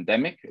during the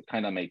pandemic, it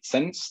kind of made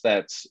sense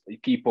that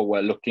people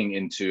were looking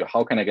into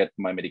how can I get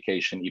my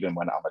medication even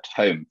when I'm at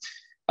home.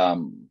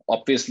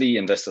 Obviously,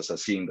 investors are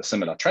seeing the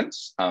similar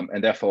trends,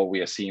 and therefore we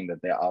are seeing that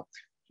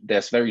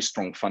there's very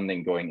strong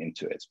funding going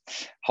into it.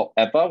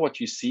 However, what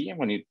you see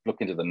when you look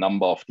into the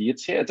number of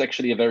deals here, it's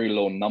actually a very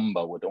low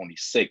number with only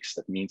 6.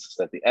 That means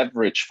that the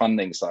average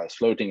funding size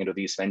floating into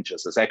these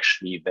ventures is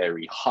actually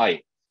very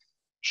high,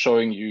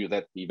 showing you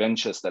that the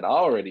ventures that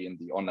are already in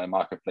the online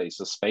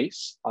marketplaces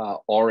space are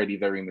already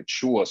very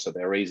mature. So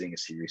they're raising a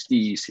Series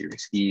D,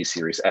 Series E,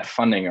 Series F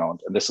funding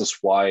round. And this is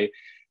why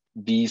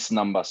these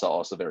numbers are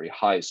also very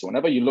high. So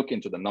whenever you look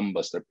into the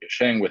numbers that we're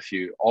sharing with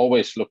you,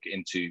 always look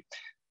into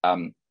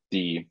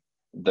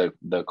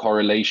the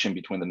correlation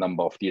between the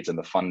number of deals and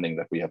the funding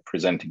that we are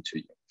presenting to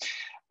you.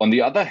 On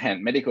the other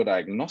hand, medical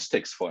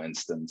diagnostics, for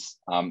instance,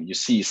 you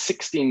see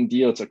 16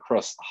 deals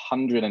across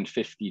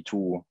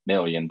 $152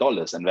 million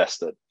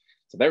invested.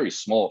 It's a very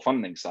small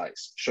funding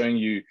size, showing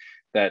you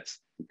that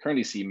we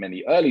currently see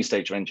many early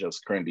stage ventures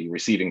currently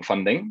receiving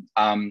funding,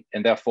 and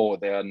therefore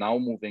they are now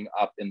moving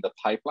up in the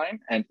pipeline.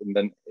 And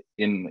then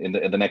in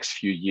the next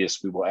few years,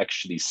 we will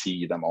actually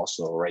see them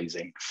also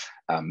raising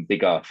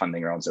bigger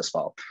funding rounds as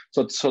well.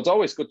 So it's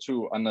always good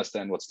to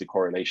understand what's the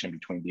correlation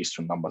between these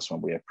two numbers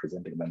when we are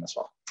presenting them as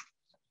well.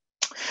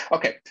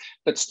 Okay,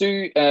 let's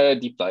do a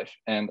deep dive.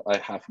 And I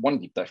have one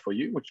deep dive for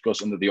you, which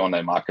goes into the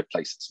online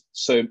marketplaces.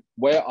 So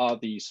where are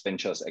these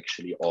ventures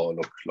actually all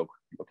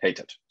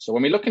located? So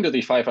when we look into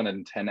the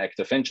 510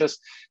 active ventures,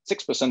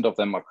 6% of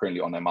them are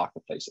currently online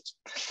marketplaces.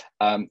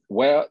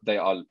 Where they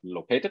are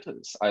located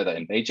is either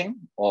in Beijing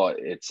or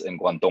it's in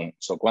Guangdong.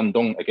 So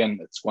Guangdong, again,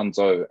 it's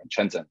Guangzhou and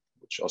Shenzhen,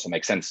 which also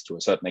makes sense to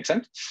a certain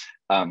extent,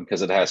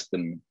 because it has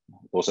been,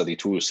 those are the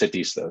two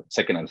cities, the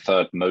second and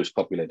third most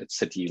populated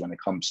city when it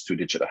comes to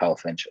digital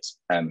health ventures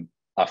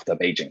after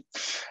Beijing.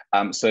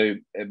 So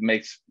it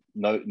makes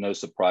no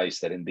surprise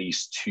that in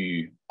these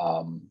two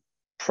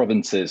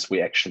provinces,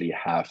 we actually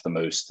have the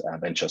most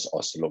ventures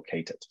also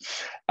located.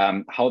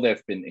 How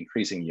they've been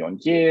increasing year on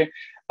year,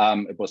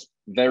 it was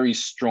very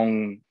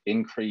strong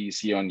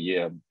increase year on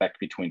year back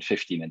between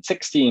 15 and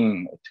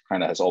 16. It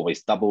kind of has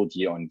always doubled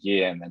year on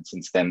year. And then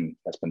since then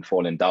has been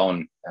falling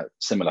down,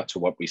 similar to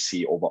what we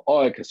see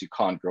overall, because you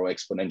can't grow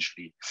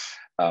exponentially.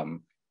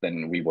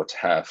 Then we would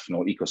have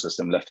no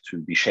ecosystem left to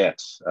be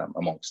shared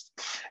amongst.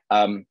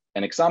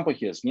 An example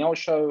here is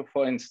Miaosho,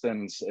 for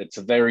instance. It's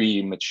a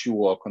very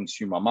mature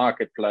consumer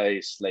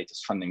marketplace,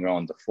 latest funding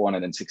round of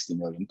 $460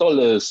 million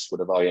with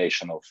a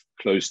valuation of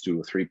close to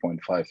 $3.5,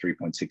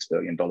 $3.6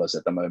 billion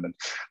at the moment.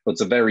 But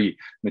it's a very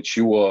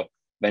mature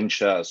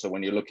venture. So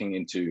when you're looking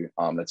into,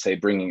 let's say,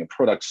 bringing a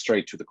product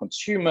straight to the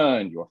consumer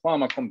and you're a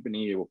pharma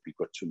company, it would be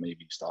good to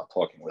maybe start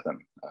talking with them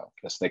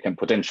because they can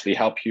potentially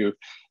help you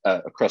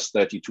across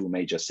 32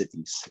 major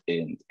cities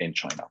in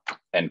China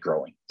and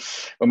growing.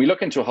 When we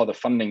look into how the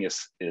funding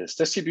is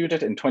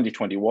distributed in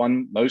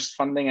 2021, most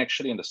funding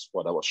actually, and this is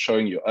what I was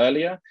showing you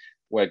earlier,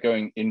 we're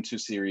going into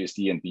Series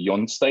D and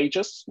beyond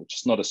stages, which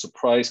is not a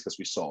surprise because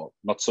we saw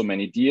not so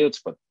many deals,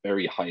 but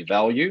very high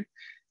value.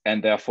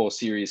 And therefore,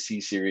 Series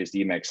C, Series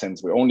D makes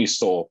sense. We only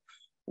saw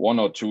 1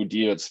 or 2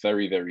 deals,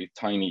 very, very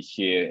tiny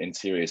here in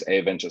Series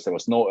A ventures. There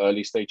was no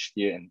early stage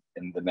here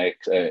in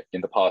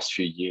the past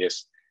few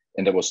years,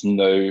 and there was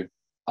no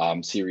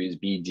Series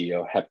B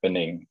deal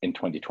happening in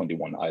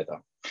 2021 either.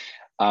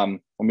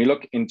 When we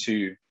look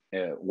into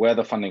where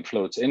the funding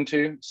floats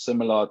into,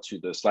 similar to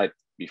the slide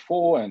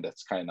before, and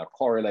that's kind of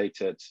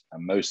correlated,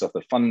 most of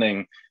the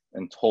funding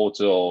in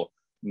total,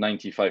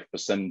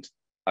 95%,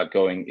 are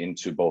going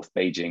into both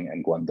Beijing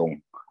and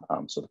Guangdong,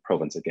 so the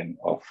province again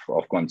of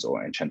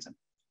Guangzhou and Shenzhen.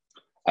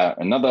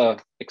 Another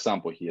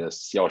example here is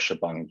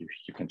Xiaoshibang.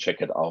 You can check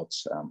it out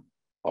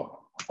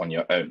on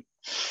your own.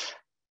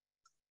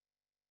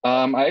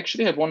 I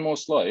actually had one more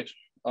slide.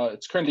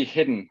 It's currently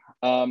hidden,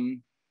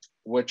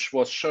 which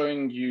was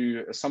showing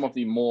you some of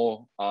the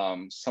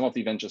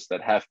ventures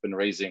that have been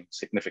raising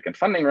significant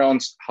funding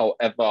rounds.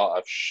 However,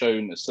 I've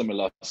shown a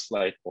similar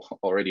slide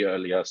already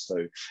earlier,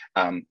 so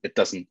it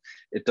doesn't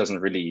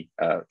really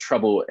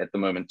trouble at the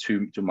moment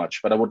too much.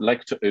 But I would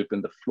like to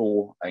open the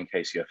floor in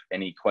case you have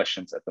any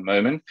questions at the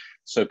moment.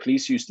 So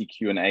please use the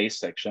Q&A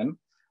section,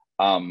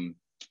 and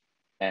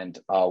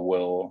I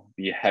will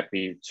be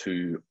happy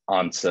to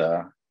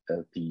answer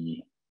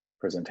the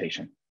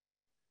presentation.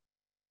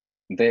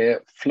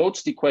 There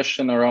floats the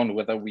question around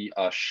whether we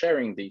are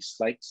sharing these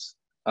slides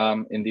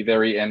in the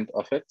very end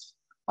of it.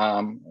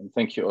 And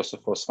thank you also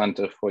for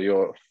Svante for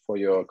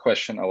your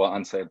question. I will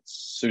answer it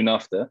soon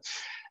after.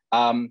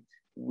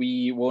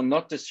 We will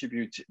not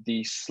distribute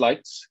these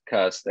slides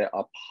because they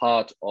are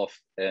part of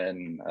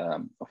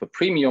a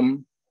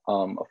premium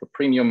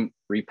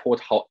report.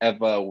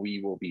 However,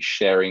 we will be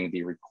sharing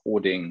the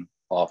recording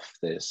of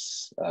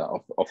this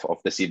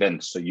this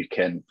event, so you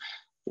can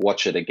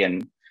watch it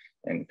again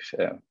and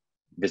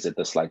visit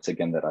the slides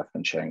again that I've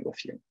been sharing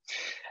with you.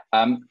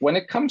 When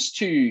it comes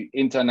to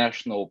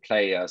international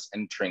players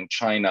entering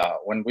China,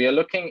 when we are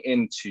looking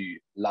into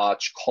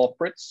large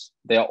corporates,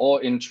 they are all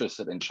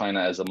interested in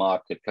China as a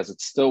market because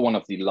it's still one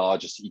of the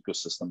largest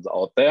ecosystems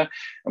out there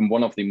and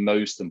one of the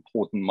most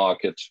important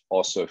markets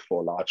also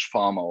for large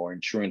pharma or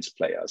insurance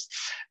players.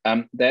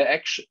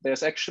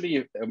 There's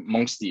actually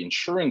amongst the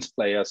insurance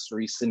players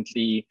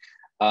recently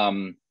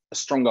a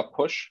stronger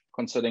push,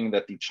 considering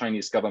that the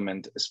Chinese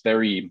government is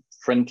very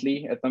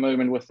friendly at the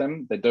moment with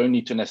them. They don't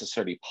need to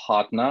necessarily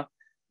partner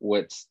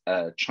with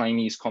a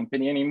Chinese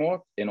company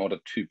anymore in order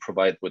to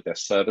provide with their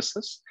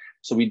services.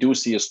 So we do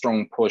see a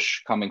strong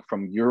push coming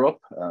from Europe,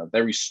 a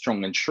very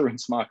strong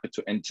insurance market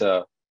to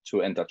enter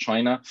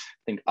China. I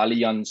think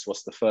Allianz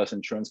was the first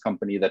insurance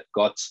company that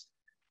got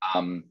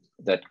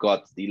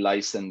the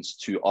license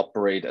to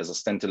operate as a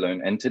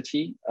standalone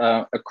entity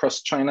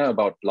across China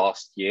about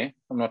last year, if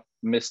I'm not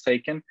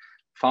mistaken.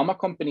 Pharma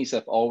companies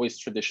have always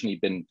traditionally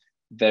been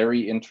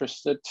very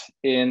interested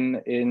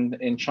in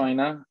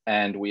China,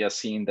 and we are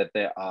seeing that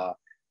there are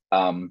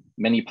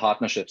many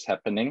partnerships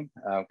happening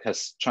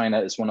because China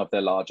is one of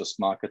their largest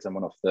markets and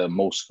one of the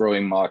most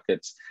growing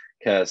markets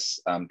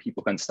because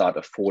people can start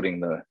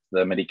affording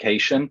the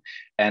medication,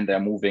 and they're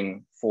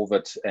moving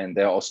forward, and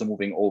they're also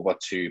moving over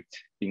to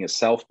being a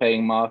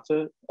self-paying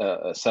market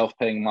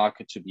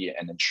to be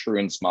an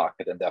insurance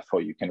market, and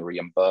therefore you can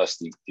reimburse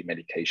the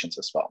medications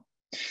as well.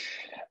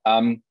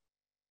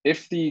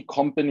 If the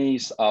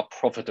companies are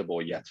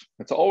profitable yet,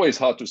 it's always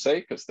hard to say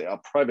because they are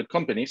private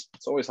companies.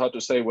 It's always hard to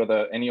say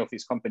whether any of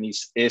these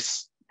companies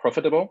is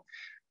profitable.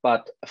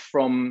 But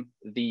from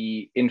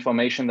the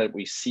information that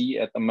we see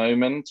at the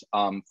moment,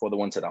 for the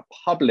ones that are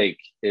public,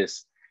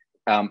 is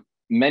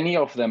many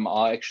of them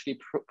are actually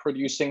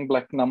producing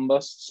black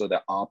numbers, so they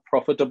are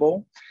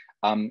profitable.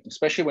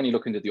 Especially when you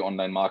look into the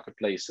online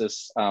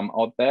marketplaces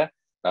out there,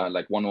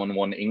 like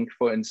 111 Inc.,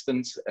 for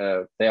instance,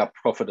 they are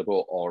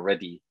profitable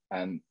already.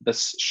 And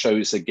this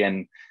shows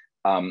again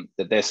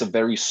that there's a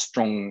very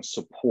strong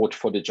support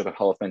for digital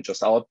health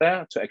ventures out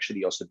there to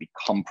actually also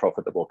become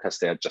profitable because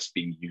they are just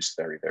being used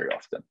very, very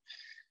often.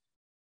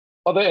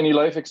 Are there any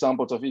live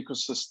examples of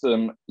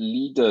ecosystem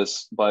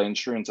leaders by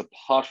insurance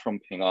apart from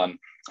Ping An?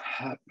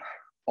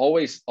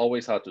 Always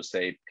hard to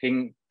say.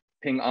 Ping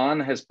An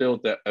has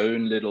built their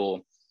own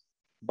little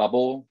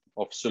bubble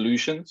of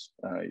solutions.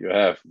 You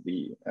have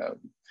the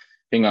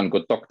Ping An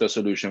Good Doctor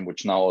solution,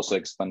 which now also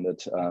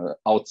expanded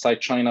outside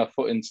China,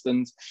 for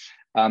instance.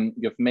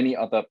 You have many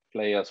other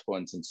players, for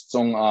instance,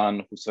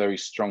 Zhong'an, who's very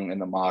strong in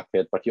the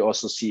market, but you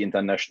also see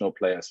international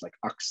players like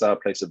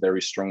AXA plays a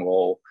very strong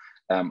role.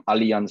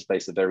 Allianz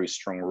plays a very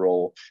strong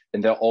role,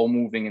 and they're all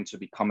moving into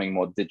becoming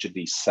more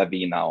digitally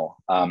savvy now.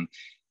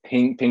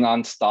 Ping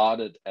An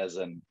started as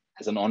an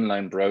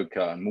online broker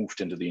and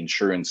moved into the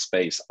insurance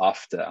space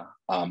after.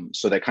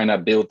 So they kind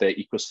of built their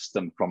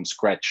ecosystem from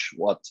scratch.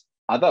 What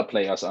other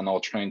players are now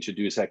trying to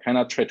do is they kind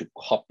of try to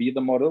copy the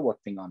model,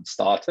 what Ping An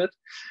started,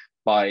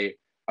 by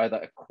either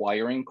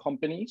acquiring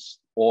companies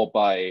or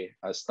by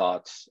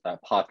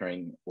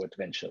partnering with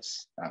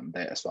ventures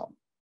there as well.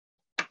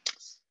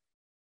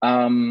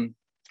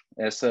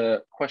 There's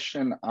a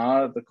question,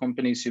 are the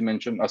companies you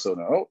mentioned,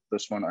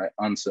 this one I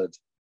answered.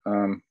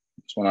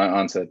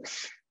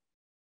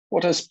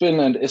 What has been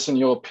and is, in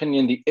your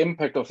opinion, the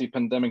impact of the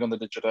pandemic on the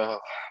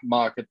digital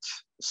market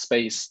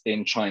space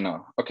in China?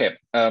 Okay,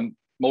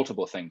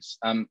 multiple things.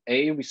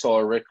 We saw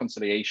a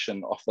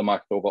reconciliation of the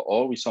market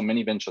overall. We saw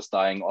many ventures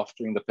dying off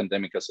during the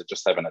pandemic as they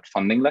just haven't had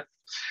funding left.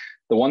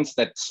 The ones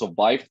that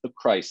survived the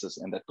crisis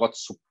and that got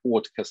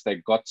support because they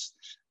got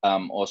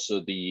also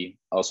the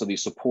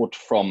support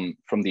from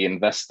the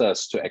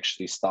investors to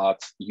actually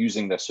start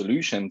using their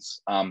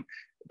solutions,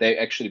 they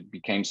actually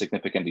became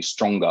significantly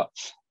stronger.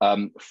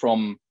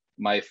 From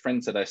my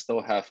friends that I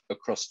still have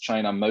across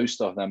China, most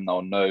of them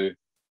now know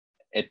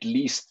at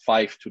least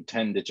 5 to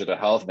 10 digital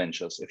health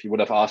ventures. If you would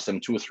have asked them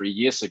 2 or 3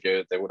 years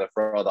ago, they would have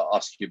rather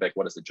asked you back,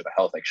 what is digital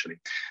health actually?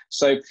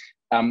 So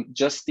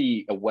just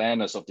the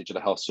awareness of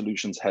digital health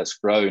solutions has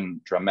grown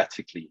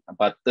dramatically.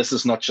 But this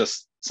is not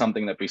just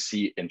something that we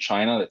see in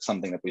China, it's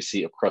something that we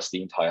see across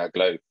the entire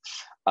globe.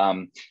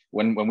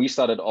 When we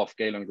started off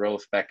Galen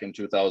Growth back in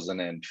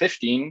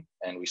 2015,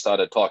 and we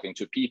started talking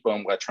to people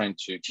and we're trying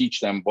to teach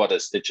them what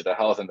is digital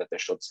health and that they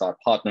should start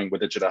partnering with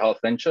digital health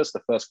ventures,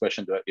 the first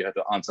question you have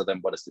to answer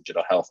them, what is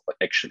digital health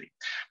actually?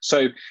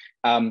 So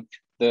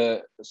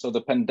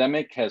the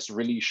pandemic has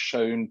really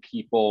shown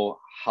people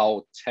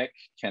how tech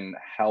can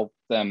help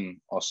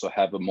them also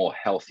have a more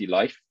healthy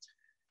life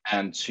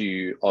and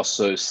to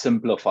also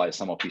simplify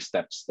some of these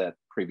steps that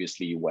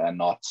previously were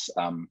not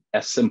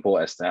as simple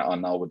as they are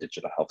now with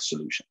digital health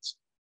solutions.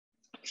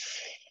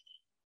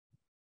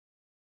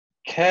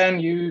 Can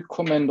you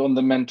comment on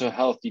the mental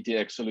health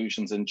DTX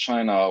solutions in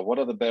China? What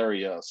are the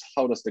barriers?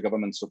 How does the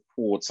government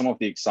support? Some of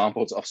the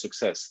examples of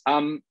success.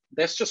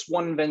 There's just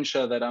one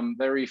venture that I'm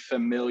very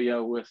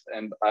familiar with,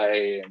 and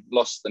I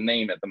lost the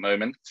name at the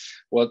moment.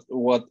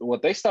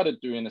 What they started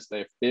doing is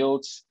they've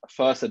built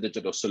first a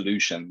digital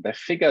solution. They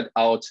figured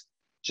out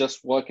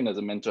just working as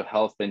a mental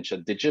health venture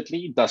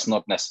digitally does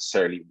not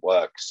necessarily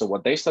work. So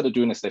what they started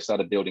doing is they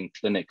started building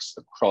clinics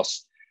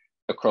across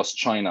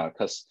China,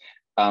 because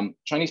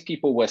Chinese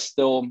people were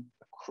still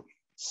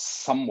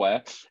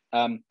somewhere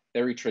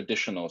very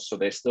traditional. So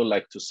they still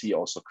like to see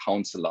also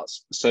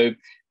counselors. So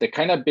they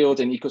kind of built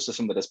an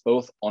ecosystem that is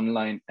both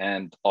online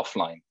and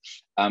offline.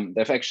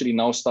 They've actually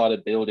now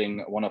started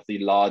building one of the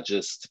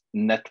largest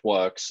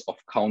networks of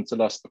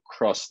counselors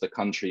across the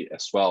country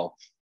as well.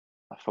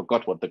 I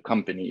forgot what the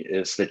company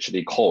is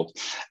literally called.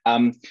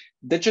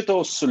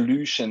 Digital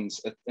solutions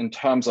in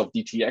terms of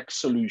DTX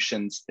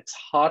solutions, it's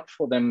hard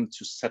for them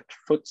to set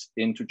foot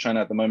into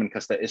China at the moment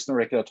because there is no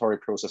regulatory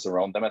process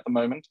around them at the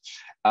moment.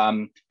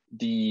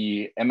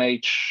 The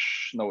I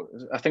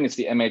think it's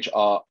the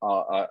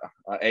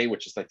MHRA,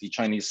 which is like the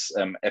Chinese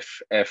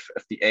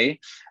FDA,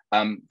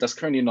 does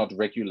currently not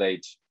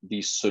regulate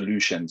these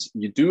solutions.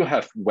 You do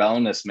have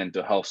wellness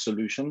mental health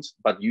solutions,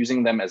 but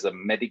using them as a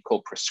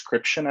medical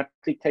prescription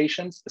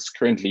applications is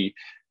currently,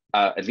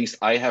 at least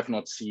I have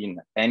not seen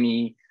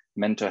any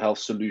mental health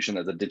solution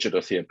as a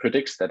digital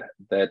therapeutics that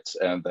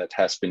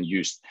has been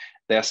used.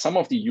 There are some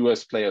of the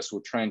US players who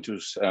are trying to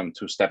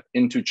step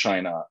into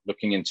China,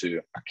 looking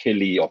into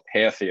Achille or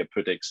pair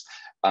therapeutics.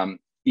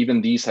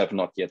 Even these have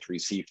not yet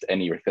received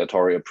any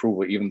regulatory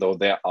approval, even though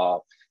there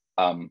are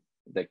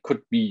they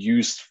could be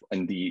used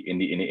in the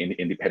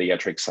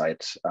pediatric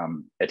side,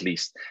 at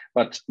least.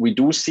 But we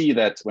do see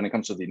that when it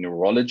comes to the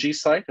neurology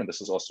side, and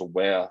this is also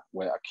where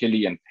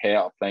Achille and pair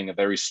are playing a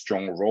very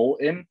strong role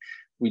in,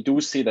 we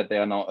do see that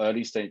there are now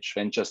early stage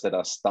ventures that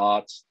are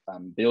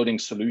building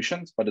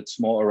solutions, but it's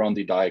more around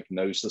the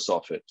diagnosis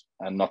of it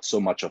and not so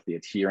much of the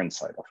adherence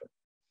side of it.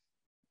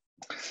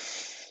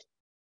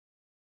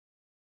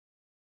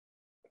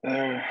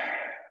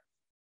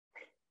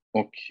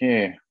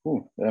 Okay,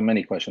 there are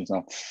many questions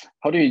now.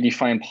 How do you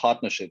define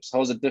partnerships? How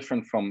is it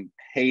different from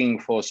paying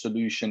for a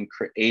solution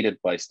created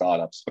by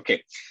startups?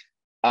 Okay,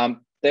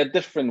 there are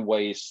different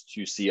ways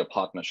to see a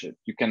partnership.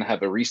 You can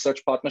have a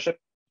research partnership,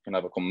 you can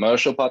have a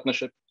commercial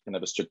partnership, you can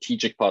have a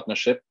strategic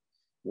partnership,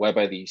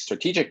 whereby the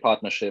strategic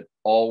partnership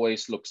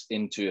always looks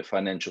into a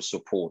financial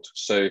support.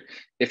 So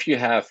if you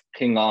have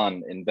Ping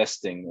An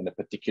investing in a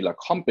particular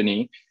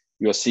company,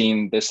 you're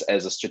seeing this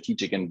as a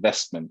strategic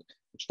investment,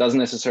 which doesn't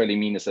necessarily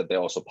mean is that they're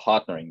also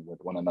partnering with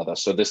one another.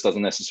 So this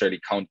doesn't necessarily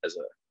count as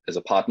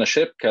a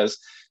partnership, because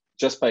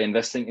just by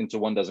investing into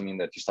one doesn't mean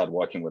that you start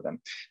working with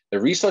them. The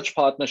research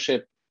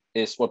partnership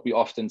is what we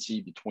often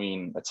see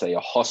between, let's say, a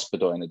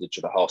hospital and a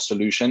digital health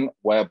solution,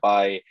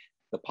 whereby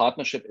the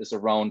partnership is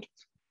around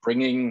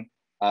bringing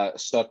a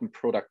certain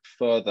product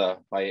further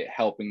by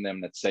helping them,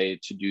 let's say,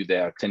 to do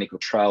their clinical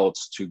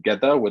trials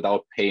together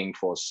without paying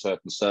for a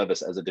certain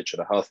service as a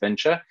digital health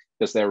venture,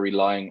 because they're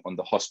relying on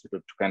the hospital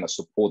to kind of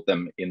support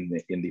them in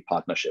the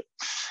partnership.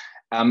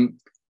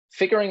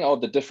 Figuring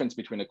out the difference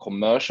between a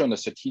commercial and a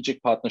strategic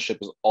partnership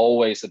is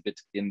always a bit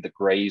in the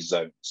gray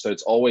zone. So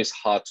it's always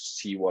hard to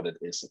see what it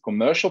is. A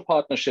commercial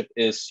partnership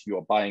is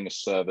you're buying a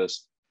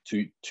service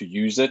to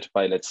use it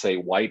by, let's say,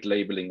 white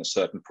labeling a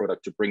certain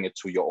product to bring it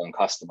to your own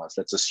customers.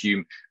 Let's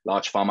assume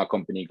large pharma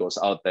company goes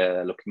out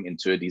there looking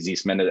into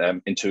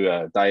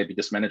a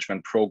diabetes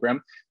management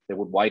program. They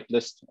would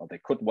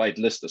could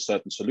whitelist a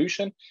certain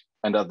solution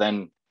and are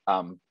then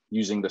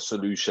using the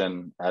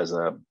solution as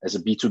a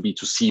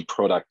B2B2C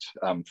product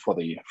for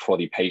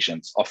the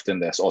patients. Often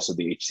there's also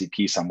the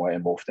HCP somewhere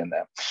involved in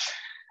there,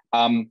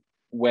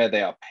 where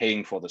they are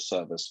paying for the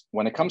service.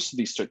 When it comes to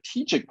the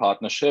strategic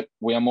partnership,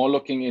 we are more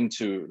looking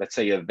into, let's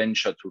say, a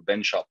venture to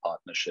venture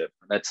partnership.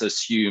 Let's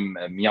assume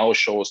Meow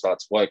Show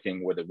starts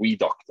working with a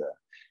WeDoctor.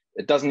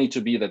 It doesn't need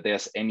to be that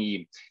there's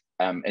any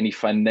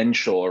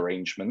financial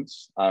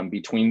arrangements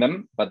between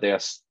them, but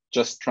there's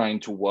just trying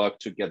to work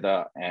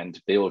together and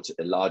build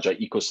a larger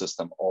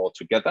ecosystem all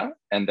together,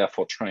 and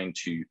therefore trying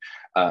to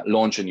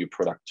launch a new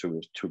product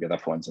together,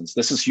 for instance.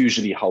 This is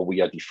usually how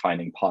we are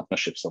defining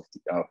partnerships of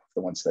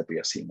the ones that we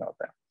are seeing out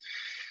there.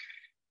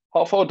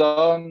 How far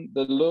down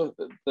the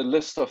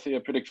list of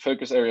therapeutic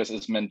focus areas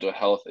is mental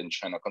health in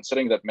China,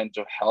 considering that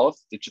mental health,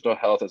 digital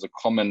health is a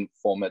common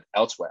format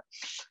elsewhere?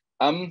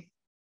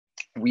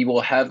 We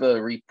will have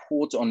a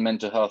report on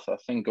mental health, I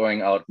think,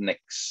 going out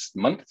next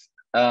month,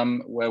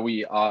 where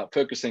we are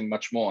focusing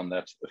much more on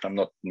that, if I'm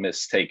not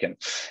mistaken.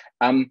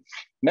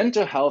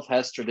 Mental health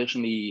has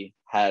traditionally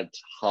had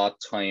hard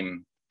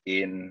time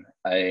in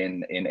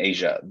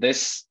Asia.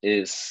 This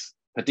is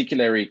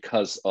particularly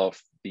because of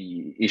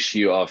the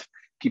issue of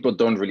people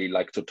don't really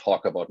like to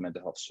talk about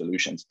mental health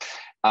solutions.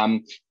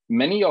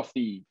 Many of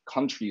the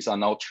countries are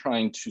now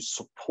trying to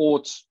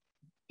support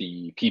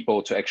the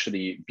people to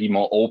actually be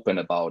more open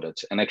about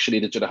it. And actually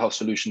digital health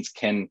solutions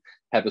can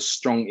have a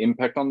strong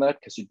impact on that,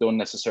 because you don't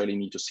necessarily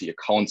need to see a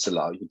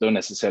counselor. You don't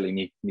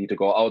necessarily need to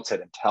go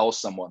outside and tell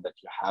someone that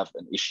you have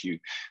an issue,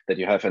 that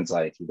you have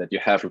anxiety, that you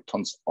have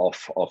tons of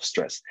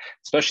stress.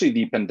 Especially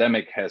the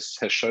pandemic has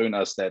shown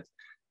us that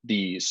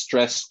the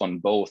stress on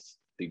both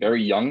the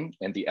very young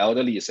and the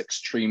elderly is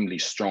extremely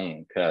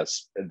strong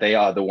because they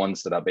are the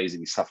ones that are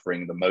basically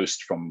suffering the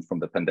most from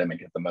the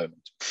pandemic at the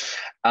moment.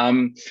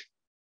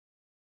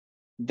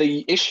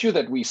 The issue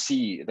that we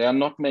see, there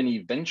are not many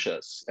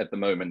ventures at the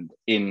moment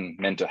in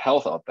mental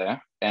health out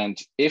there. And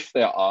if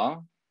there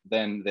are,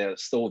 then they're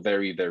still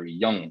very, very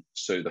young.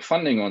 So the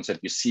funding ones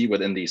that you see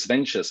within these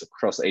ventures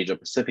across Asia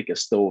Pacific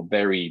is still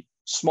very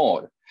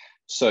small.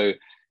 So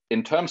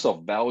in terms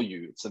of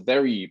value, it's a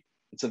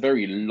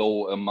very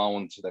low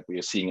amount that we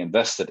are seeing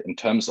invested. In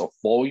terms of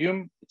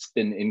volume, it's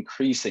been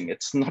increasing.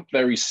 It's not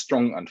very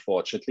strong,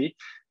 unfortunately.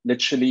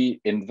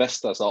 Literally,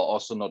 investors are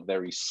also not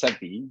very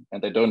savvy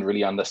and they don't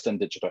really understand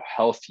digital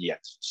health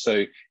yet.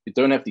 So you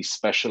don't have these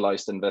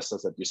specialized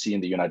investors that you see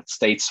in the United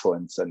States, for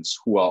instance,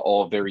 who are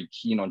all very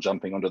keen on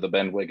jumping onto the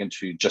bandwagon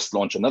to just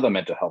launch another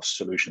mental health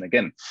solution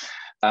again.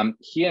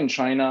 Here in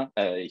China,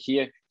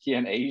 here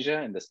in Asia,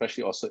 and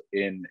especially also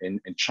in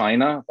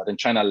China, but in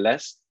China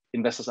less,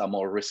 investors are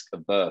more risk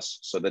averse.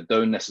 So they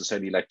don't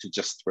necessarily like to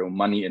just throw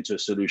money into a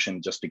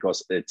solution just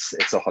because it's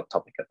a hot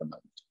topic at the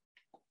moment.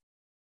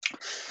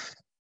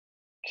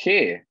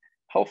 Okay,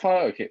 how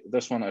far? Okay,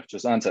 this one I've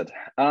just answered.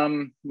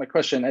 My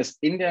question is,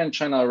 India and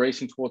China are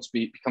racing towards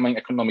becoming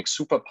economic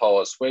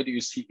superpowers. Where do you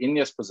see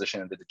India's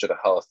position in the digital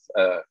health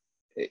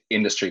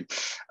industry?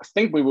 I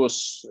think we will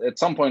at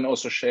some point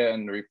also share a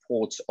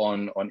report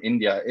on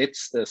India.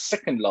 It's the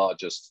second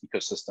largest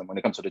ecosystem when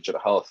it comes to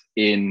digital health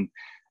in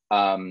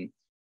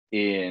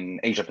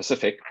Asia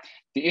Pacific.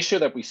 The issue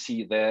that we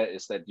see there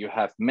is that you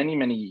have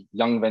many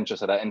young ventures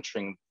that are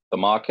entering the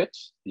market.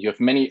 You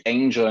have many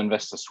angel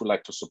investors who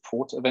like to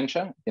support a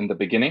venture in the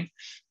beginning,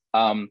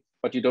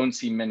 but you don't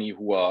see many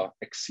who are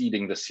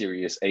exceeding the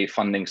Series A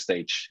funding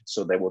stage,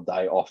 so they will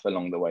die off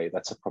along the way.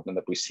 That's a problem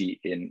that we see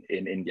in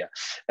India.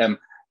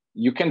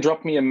 You can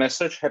drop me a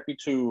message. Happy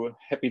to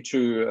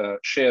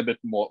share a bit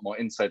more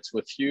insights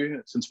with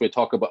you. Since we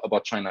talk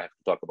about China, I have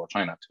to talk about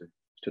China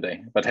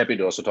today, but happy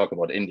to also talk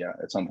about India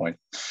at some point.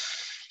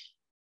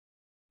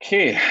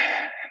 Okay.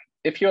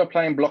 If you're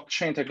applying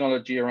blockchain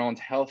technology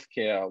around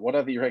healthcare, what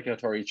are the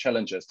regulatory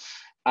challenges?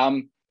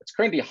 It's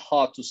currently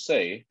hard to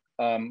say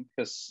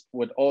because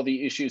with all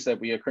the issues that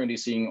we are currently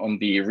seeing on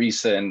the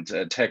recent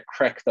tech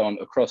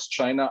crackdown across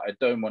China, I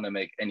don't want to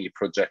make any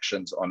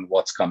projections on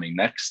what's coming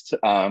next.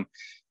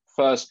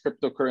 First,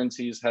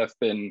 cryptocurrencies have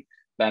been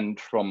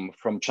banned from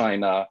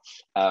China.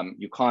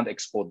 You can't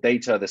export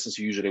data. This is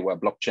usually where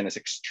blockchain is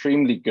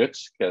extremely good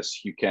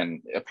because you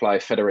can apply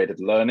federated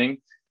learning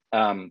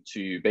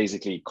to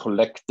basically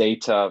collect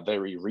data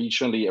very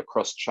regionally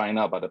across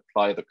China, but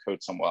apply the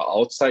code somewhere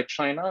outside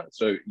China.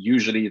 So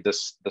usually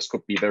this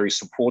could be very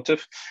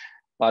supportive,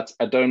 but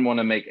I don't want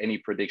to make any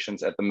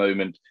predictions at the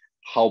moment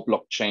how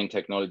blockchain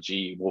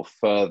technology will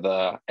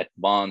further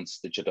advance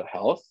digital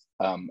health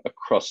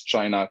across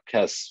China,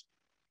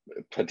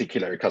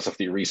 particularly because of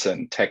the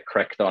recent tech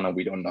crackdown, and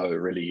we don't know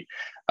really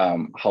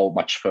how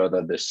much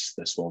further this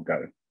will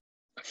go.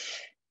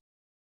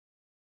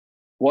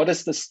 What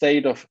is the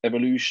state of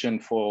evolution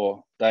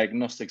for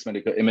diagnostics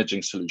medical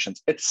imaging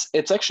solutions?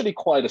 It's actually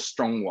quite a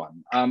strong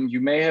one. You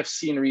may have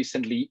seen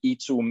recently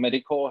Ito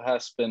Medical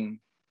has been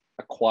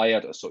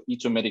acquired. So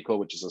Ito Medical,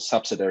 which is a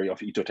subsidiary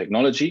of Ito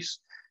Technologies,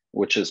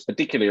 which is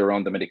particularly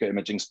around the medical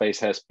imaging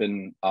space, has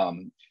been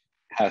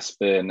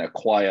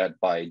acquired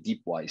by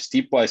Deepwise.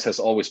 Deepwise has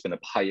always been a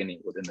pioneer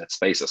within that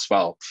space as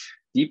well.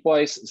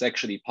 Deepwise is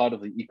actually part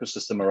of the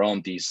ecosystem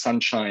around the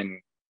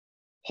Sunshine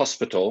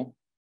Hospital.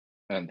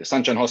 And the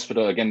Sunshine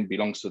Hospital, again,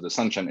 belongs to the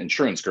Sunshine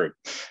Insurance Group.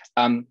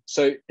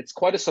 So it's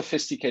quite a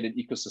sophisticated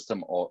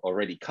ecosystem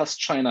already, because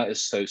China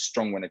is so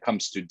strong when it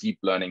comes to deep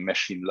learning,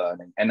 machine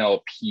learning,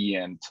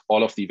 NLP, and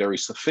all of the very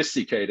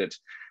sophisticated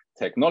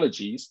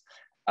technologies.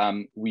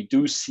 We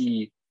do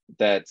see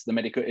that the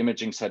medical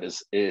imaging side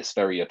is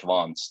very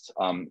advanced.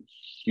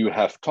 You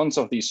have tons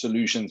of these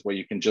solutions where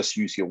you can just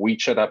use your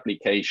WeChat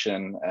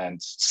application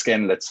and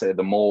scan, let's say,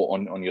 the mole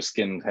on your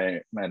skin,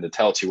 and it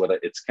tells you whether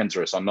it's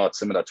cancerous or not,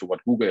 similar to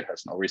what Google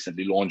has now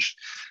recently launched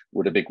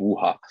with a big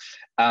woo-ha.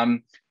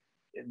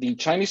 The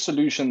Chinese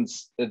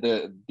solutions,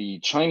 the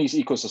Chinese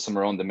ecosystem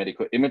around the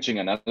medical imaging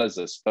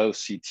analysis, both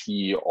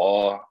CT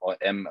or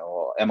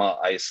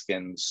MRI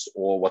scans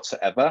or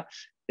whatsoever,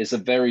 is a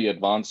very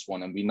advanced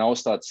one. And we now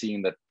start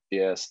seeing that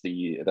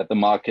the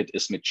market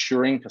is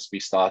maturing, because we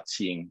start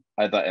seeing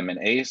either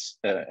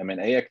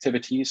M&A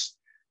activities.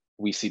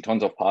 We see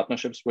tons of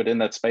partnerships within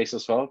that space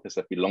as well, because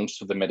that belongs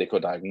to the medical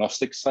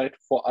diagnostics side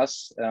for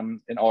us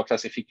in our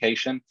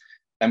classification.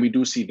 And we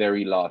do see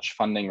very large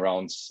funding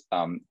rounds.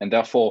 And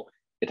therefore,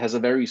 it has a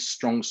very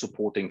strong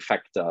supporting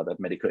factor that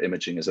medical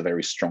imaging is a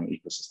very strong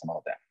ecosystem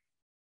out there.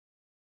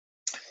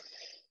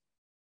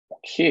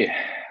 Okay,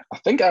 I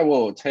think I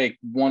will take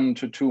 1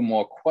 to 2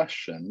 more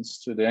questions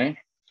today.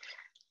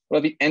 What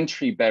are the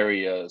entry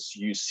barriers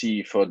you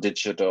see for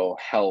digital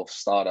health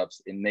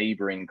startups in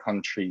neighboring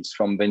countries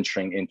from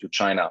venturing into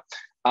China?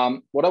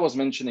 What I was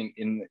mentioning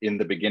in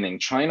the beginning,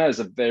 China is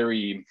a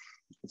very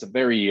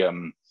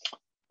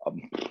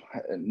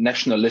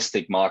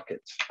nationalistic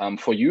market.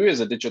 For you as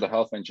a digital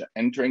health venture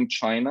entering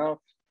China,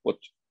 would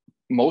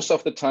most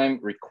of the time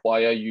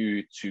require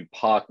you to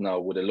partner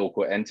with a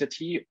local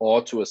entity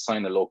or to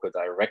assign a local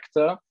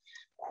director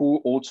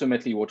who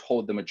ultimately would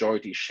hold the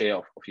majority share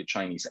of your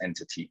Chinese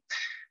entity.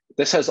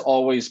 This has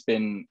always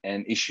been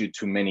an issue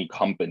to many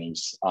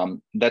companies.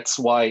 That's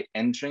why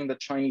entering the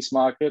Chinese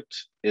market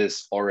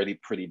is already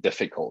pretty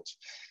difficult.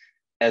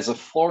 As a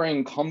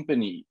foreign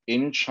company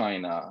in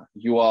China,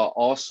 you are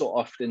also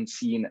often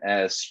seen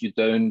as you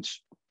don't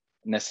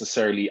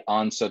necessarily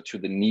answer to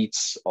the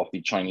needs of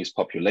the Chinese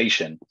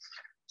population.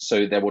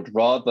 So they would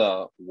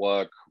rather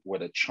work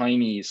with a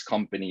Chinese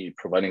company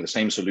providing the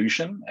same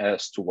solution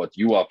as to what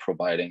you are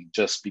providing,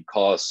 just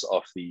because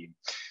of the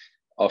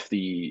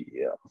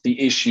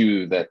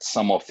issue that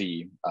some of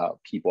the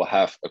people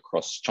have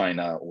across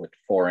China with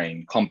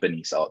foreign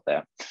companies out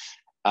there.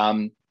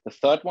 The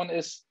third one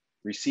is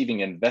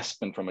receiving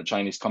investment from a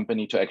Chinese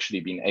company to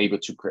actually being able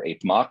to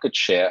create market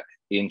share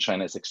in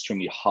China is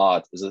extremely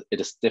hard.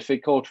 It is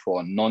difficult for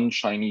a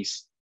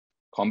non-Chinese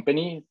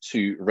company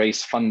to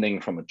raise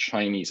funding from a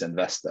Chinese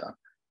investor,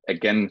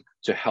 again,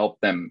 to help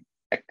them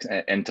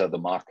enter the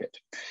market.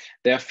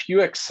 There are few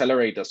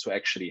accelerators to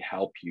actually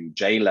help you.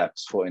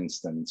 JLabs, for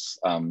instance,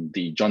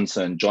 the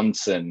Johnson &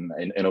 Johnson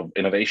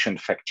Innovation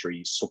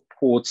Factory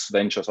supports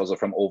ventures also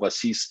from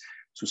overseas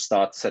to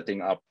start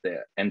setting up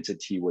their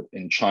entity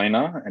within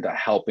China and are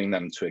helping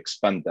them to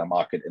expand their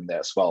market in there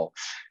as well.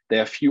 There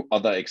are a few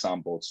other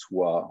examples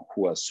who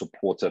are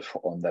supportive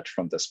on that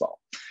front as well.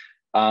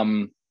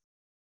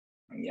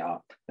 Yeah,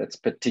 that's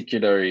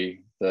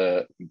particularly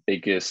the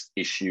biggest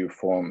issue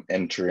from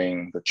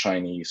entering the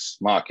Chinese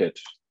market.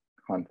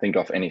 Can't think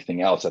of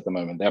anything else at the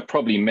moment. There are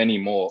probably many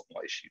more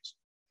issues.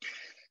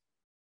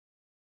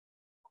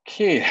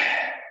 Okay.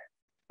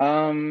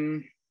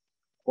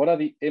 What are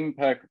the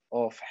impact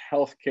of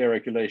healthcare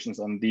regulations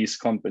on these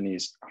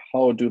companies?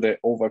 How do they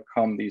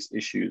overcome these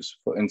issues?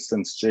 For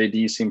instance,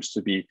 JD seems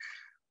to be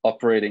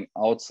operating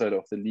outside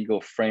of the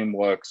legal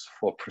frameworks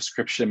for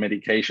prescription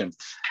medications.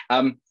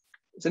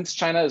 Since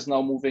China is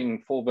now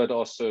moving forward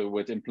also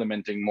with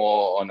implementing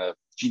more on a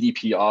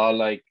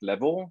GDPR-like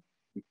level,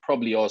 we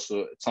probably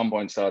also at some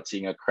point start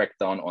seeing a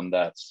crackdown on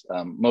that.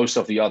 Most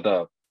of the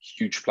other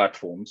huge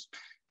platforms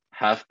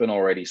have been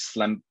already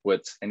slammed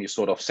with any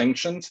sort of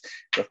sanctions.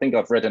 I think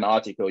I've read an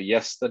article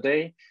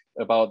yesterday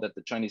about that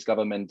the Chinese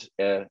government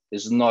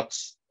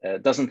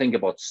doesn't think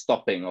about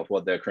stopping of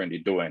what they're currently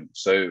doing.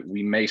 So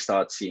we may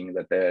start seeing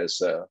that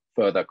there's a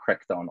further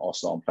crackdown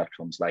also on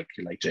platforms like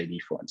JD,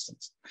 for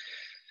instance.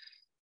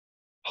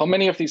 How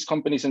many of these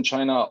companies in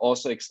China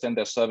also extend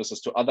their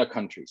services to other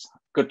countries?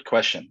 Good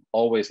question.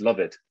 Always love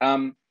it.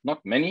 Not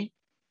many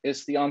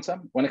is the answer.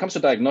 When it comes to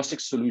diagnostic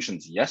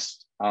solutions,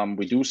 yes.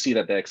 We do see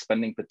that they're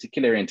expanding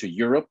particularly into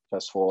Europe,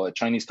 because for a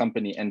Chinese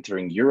company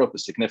entering Europe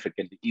is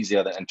significantly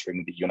easier than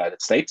entering the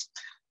United States.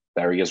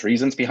 Various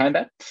reasons behind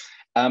that.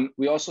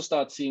 We also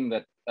start seeing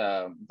that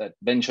that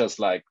ventures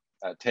like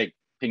take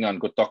Ping An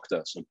Good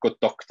Doctor. So Good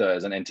Doctor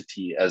as an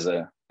entity, as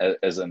an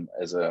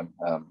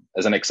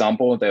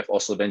example, they've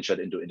also ventured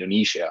into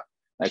Indonesia,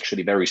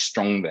 actually very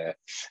strong there,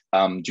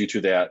 due to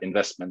their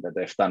investment that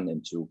they've done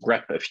into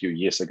Grab a few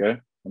years ago,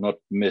 not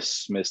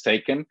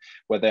mistaken,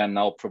 where they are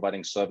now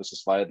providing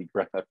services via the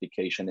Grab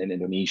application in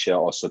Indonesia,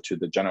 also to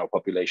the general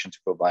population to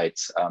provide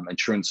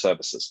insurance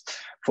services.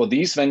 For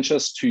these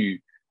ventures to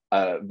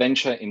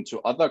venture into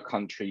other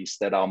countries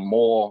that are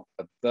more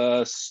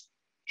averse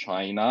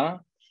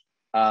China,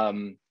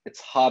 it's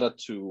harder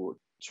to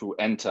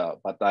enter,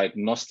 but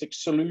diagnostic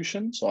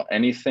solutions or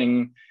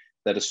anything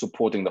that is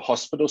supporting the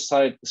hospital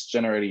side is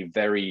generally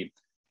very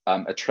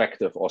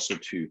attractive also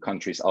to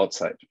countries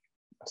outside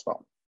as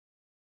well.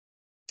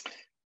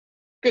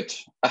 Good.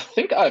 I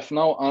think I've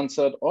now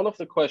answered all of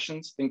the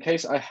questions. In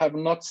case I have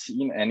not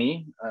seen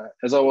any,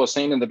 as I was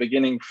saying in the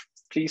beginning,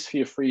 please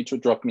feel free to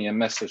drop me a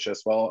message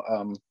as well.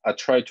 I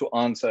try to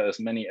answer as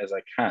many as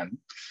I can.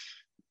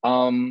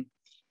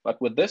 But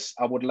with this,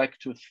 I would like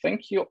to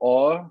thank you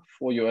all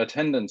for your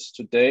attendance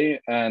today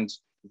and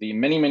the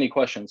many, many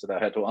questions that I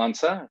had to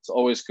answer. It's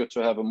always good to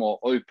have a more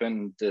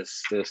open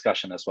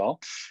discussion as well.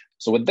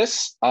 So with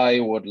this, I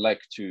would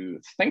like to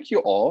thank you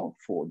all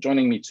for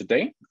joining me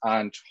today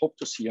and hope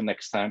to see you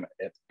next time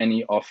at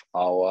any of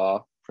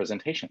our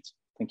presentations.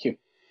 Thank you.